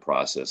entire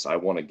process. I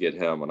want to get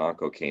him an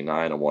Onco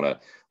Canine. I want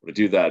to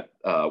do that.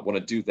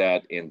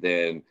 And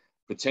then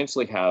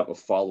potentially have a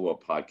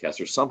follow-up podcast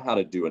or somehow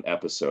to do an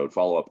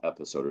follow-up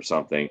episode or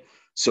something,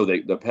 so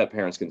that the pet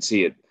parents can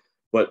see it.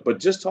 But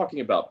just talking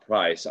about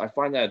price, I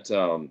find that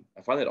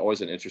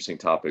always an interesting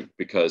topic,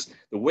 because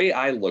the way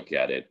I look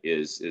at it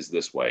is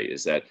this way: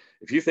 is that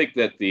if you think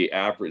that the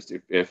average,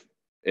 if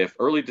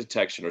early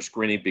detection or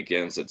screening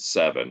begins at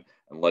 7,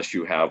 unless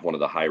you have one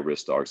of the high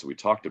risk dogs that we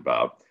talked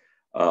about,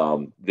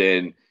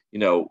 then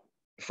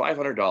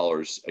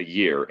 $500 a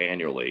year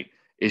annually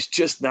is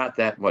just not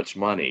that much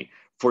money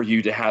for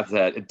you to have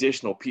that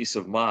additional peace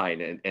of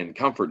mind and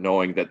comfort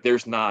knowing that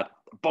there's not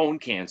bone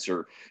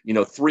cancer,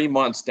 3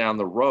 months down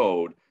the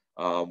road,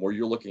 where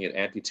you're looking at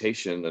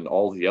amputation and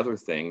all the other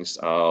things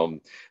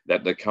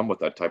that come with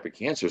that type of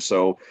cancer.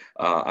 So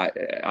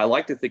I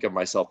like to think of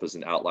myself as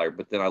an outlier,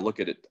 but then I look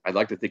at it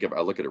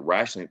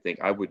rationally and think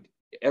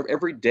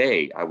every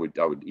day I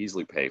would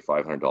easily pay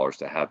 $500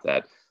 to have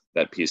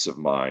that peace of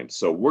mind.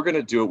 So we're going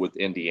to do it with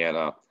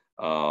Indiana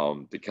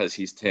because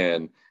he's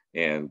 10,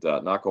 and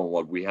knock on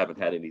wood, we haven't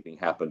had anything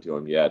happen to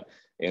him yet.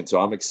 And so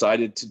I'm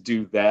excited to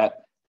do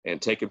that and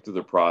take him through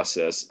the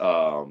process.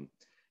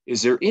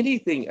 Is there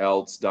anything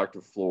else, Dr.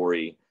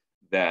 Flory,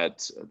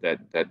 that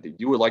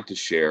you would like to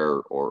share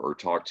or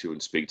talk to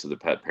and speak to the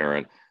pet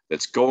parent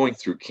that's going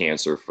through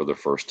cancer for the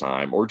first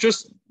time, or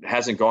just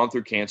hasn't gone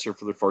through cancer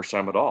for the first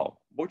time at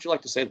all? What would you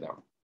like to say to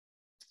them?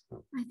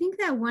 I think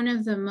that one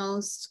of the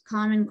most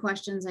common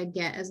questions I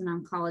get as an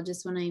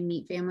oncologist when I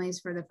meet families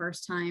for the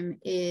first time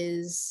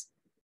is,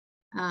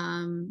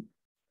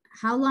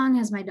 how long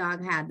has my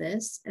dog had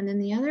this? And then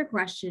the other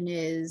question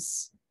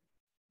is,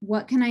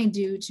 what can I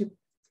do to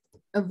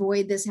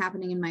avoid this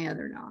happening in my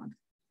other dog?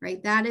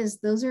 Right?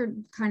 Those are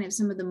kind of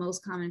some of the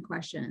most common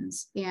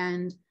questions.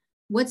 And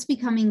what's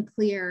becoming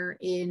clear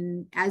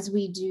as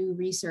we do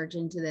research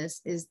into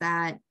this is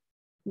that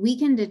we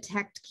can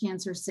detect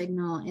cancer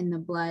signal in the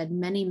blood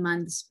many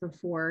months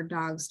before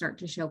dogs start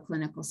to show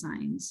clinical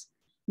signs,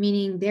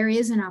 meaning there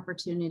is an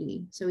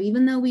opportunity. So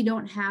even though we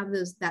don't have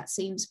that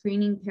same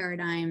screening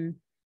paradigm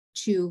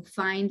to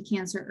find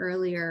cancer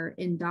earlier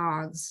in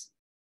dogs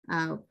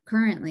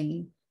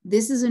currently,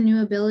 this is a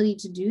new ability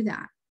to do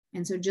that.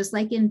 And so just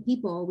like in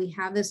people, we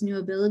have this new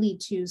ability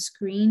to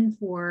screen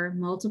for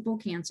multiple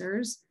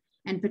cancers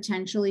and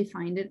potentially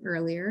find it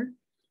earlier.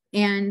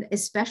 And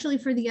especially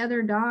for the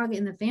other dog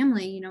in the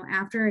family,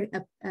 after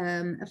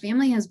a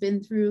family has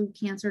been through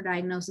cancer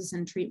diagnosis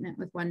and treatment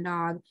with one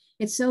dog,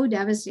 it's so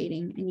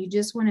devastating. And you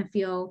just want to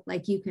feel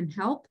like you can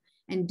help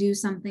and do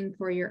something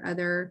for your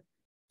other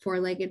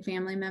four-legged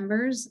family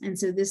members. And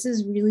so this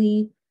is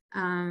really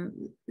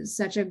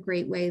such a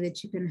great way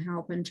that you can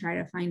help and try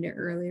to find it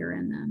earlier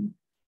in them.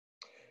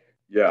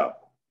 Yeah.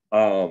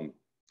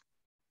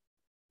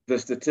 The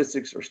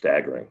statistics are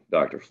staggering,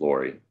 Dr.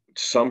 Flory.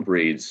 Some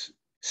breeds,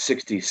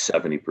 60,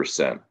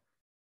 70%,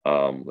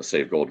 let's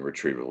say, of golden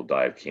retriever will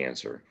die of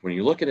cancer. When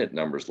you're looking at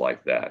numbers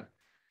like that,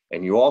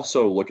 and you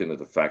also looking at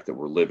the fact that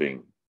we're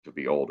living to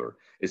be older,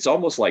 it's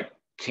almost like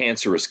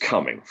cancer is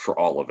coming for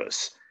all of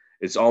us.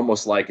 It's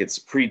almost like it's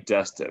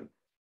predestined.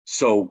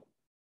 So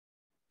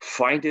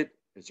find it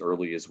as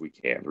early as we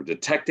can, or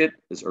detect it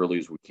as early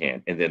as we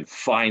can, and then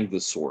find the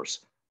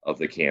source of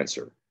the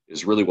cancer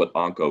is really what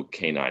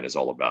Canine is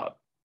all about.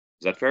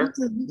 Is that fair?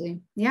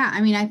 Absolutely. Yeah.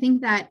 I mean, I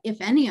think that if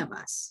any of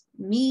us,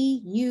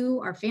 me, you,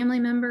 our family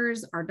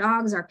members, our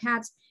dogs, our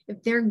cats,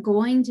 if they're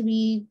going to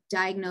be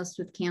diagnosed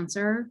with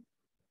cancer,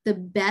 the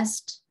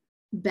best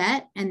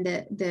bet and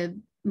the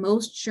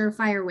most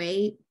surefire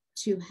way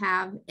to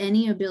have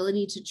any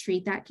ability to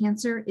treat that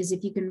cancer is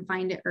if you can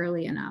find it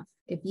early enough.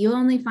 If you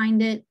only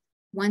find it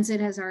once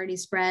it has already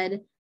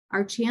spread,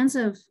 our chance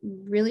of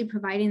really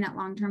providing that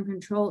long-term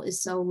control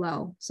is so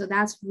low. So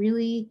that's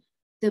really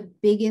the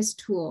biggest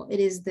tool. It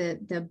is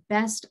the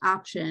best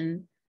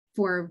option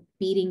for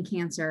beating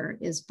cancer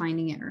is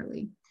finding it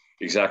early.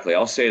 Exactly.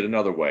 I'll say it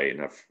another way,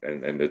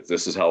 and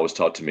this is how it was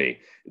taught to me.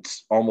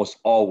 It's almost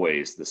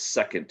always the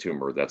second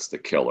tumor that's the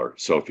killer.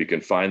 So if you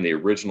can find the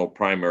original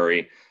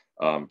primary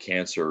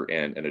cancer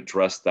and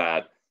address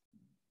that,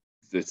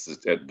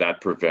 that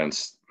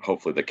prevents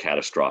hopefully the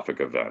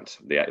catastrophic event,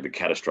 the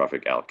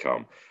catastrophic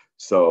outcome.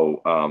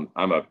 So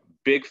I'm a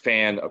big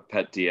fan of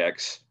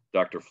PetDx,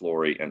 Dr.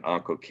 Flory, and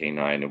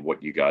Canine, and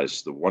what you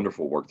guys, the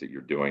wonderful work that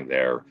you're doing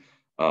there.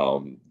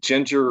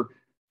 Ginger,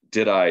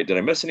 did I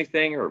miss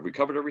anything, or have we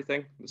covered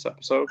everything in this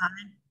episode?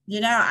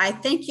 I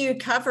think you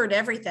covered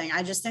everything.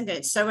 I just think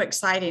it's so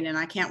exciting, and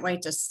I can't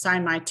wait to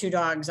sign my 2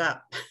 dogs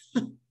up.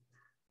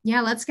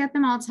 Yeah, let's get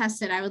them all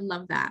tested. I would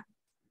love that.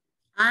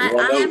 I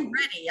am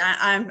ready.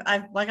 I'm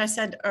like I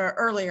said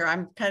earlier,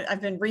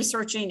 I've been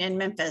researching in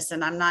Memphis,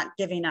 and I'm not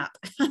giving up.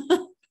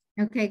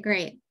 Okay,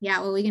 great. Yeah,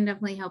 well, we can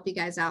definitely help you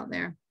guys out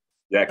there.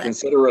 Yeah,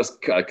 consider us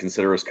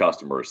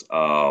customers,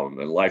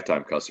 and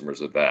lifetime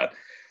customers at that.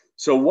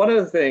 So one of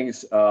the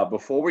things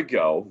before we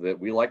go that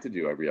we like to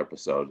do every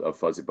episode of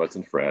Fuzzybutts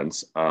and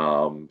Friends,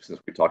 since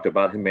we talked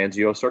about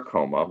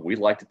hemangio we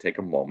like to take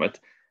a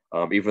moment,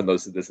 even though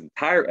this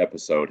entire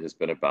episode has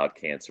been about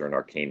cancer and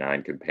our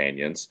canine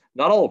companions.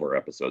 Not all of our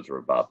episodes are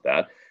about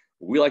that.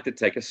 We like to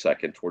take a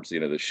second towards the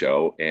end of the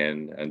show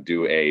and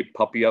do a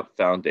Puppy Up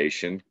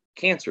Foundation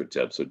cancer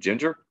tip. So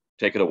Ginger,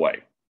 take it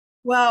away.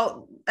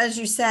 Well, as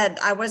you said,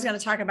 I was going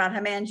to talk about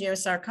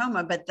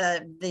hemangiosarcoma, but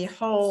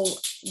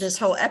this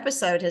whole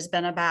episode has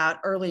been about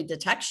early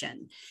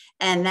detection.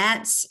 And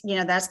that's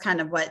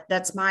kind of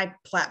that's my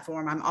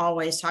platform. I'm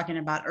always talking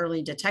about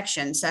early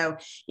detection. So,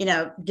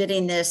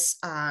 getting this,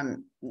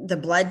 the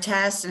blood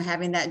test and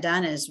having that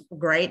done is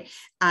great.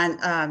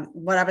 And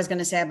what I was going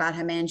to say about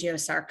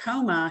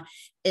hemangiosarcoma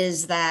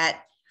is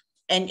that,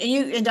 and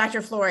you and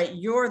Dr. Flory,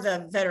 you're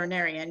the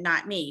veterinarian,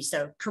 not me.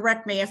 So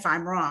correct me if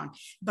I'm wrong.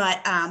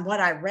 But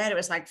what I read, it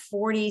was like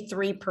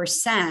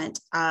 43%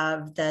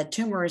 of the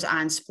tumors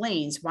on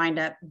spleens wind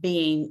up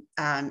being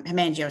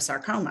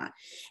hemangiosarcoma.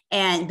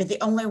 But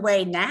the only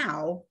way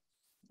now,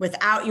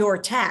 without your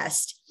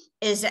test,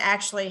 is to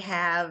actually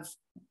have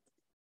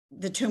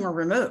the tumor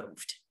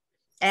removed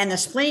and the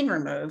spleen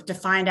removed to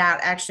find out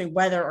actually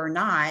whether or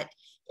not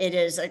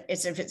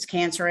if it's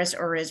cancerous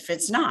or if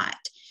it's not.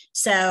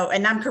 So,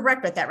 and I'm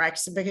correct with that, right?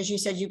 Because you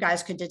said you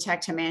guys could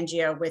detect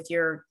hemangio with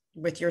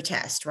your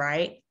test,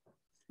 right?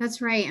 That's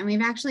right. And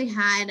we've actually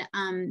had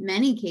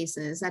many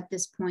cases at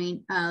this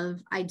point of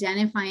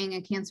identifying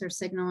a cancer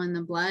signal in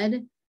the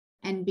blood.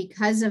 And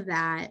because of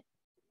that,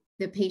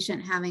 the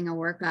patient having a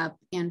workup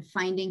and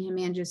finding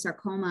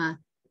hemangiosarcoma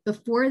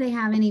before they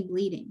have any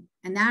bleeding.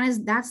 And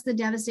that's the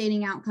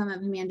devastating outcome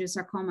of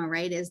hemangiosarcoma,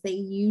 right? Is they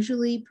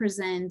usually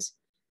present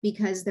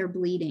because they're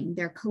bleeding,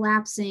 they're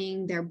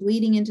collapsing, they're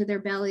bleeding into their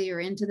belly or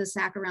into the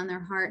sac around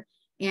their heart.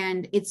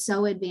 And it's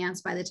so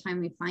advanced by the time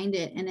we find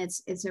it. And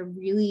it's a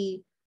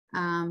really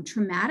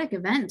traumatic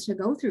event to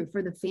go through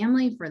for the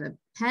family, for the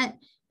pet.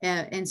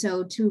 And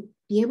so to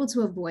be able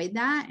to avoid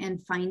that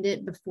and find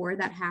it before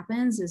that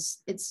happens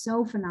it's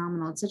so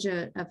phenomenal. It's such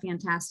a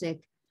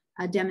fantastic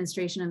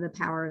demonstration of the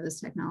power of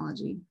this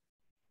technology.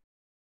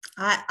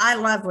 I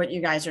love what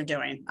you guys are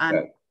doing.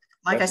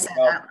 Like I said,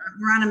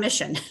 we're on a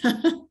mission.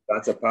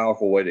 That's a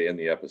powerful way to end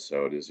the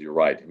episode. Is you're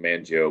right.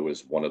 Hemangio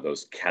is one of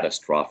those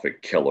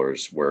catastrophic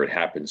killers where it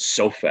happens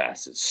so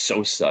fast, it's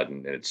so sudden,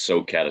 and it's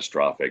so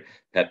catastrophic.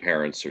 Pet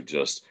parents are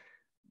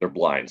they're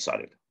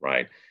blindsided,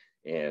 right?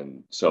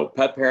 And so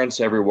pet parents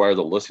everywhere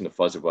that listen to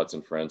Fuzzybutts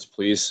and Friends,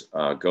 please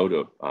go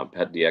to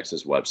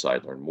PetDx's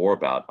website, learn more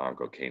about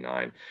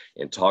OncoCanine,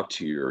 and talk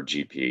to your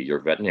GP, your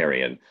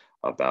veterinarian,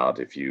 about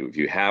if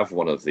you have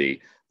one of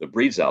the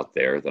breeds out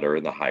there that are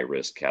in the high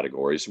risk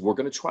categories. We're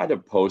going to try to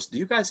post. Do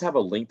you guys have a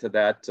link to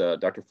that,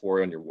 Dr.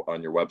 Flory,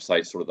 on your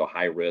website, sort of the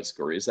high risk,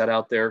 or is that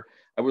out there?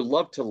 I would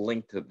love to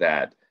link to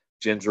that,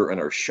 Ginger, in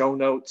our show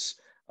notes.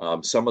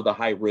 Some of the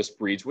high risk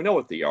breeds, we know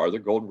what they are.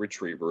 They're golden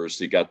retrievers.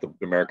 You got the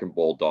American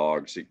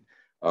bulldogs, the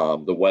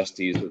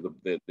Westies,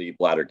 or the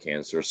bladder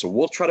cancer. So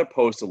we'll try to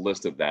post a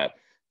list of that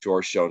to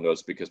our show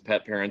notes, because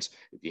pet parents,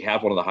 if you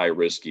have one of the high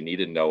risk, you need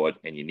to know it,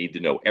 and you need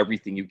to know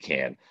everything you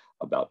can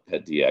about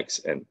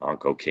PetDx and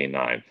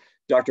OncoCanine.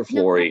 Dr.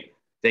 Flory,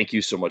 thank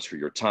you so much for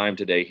your time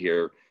today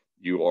here.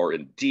 You are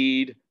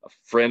indeed a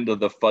friend of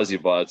the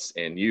Fuzzybutts,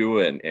 and you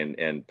and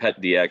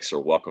PetDx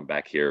are welcome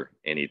back here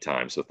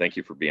anytime. So thank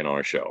you for being on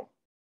our show.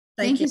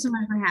 Thank you so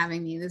much for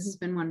having me. This has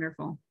been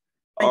wonderful.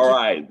 All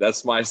right,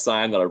 that's my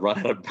sign that I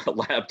run out of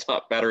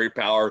laptop battery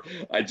power.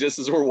 Just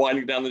as we're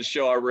winding down the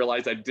show, I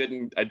realized I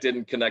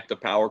didn't connect the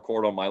power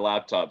cord on my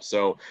laptop.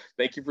 So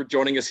thank you for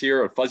joining us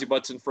here at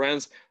Fuzzybutts and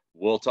Friends.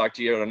 We'll talk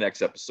to you on the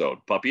next episode.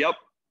 Puppy up.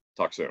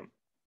 Talk soon.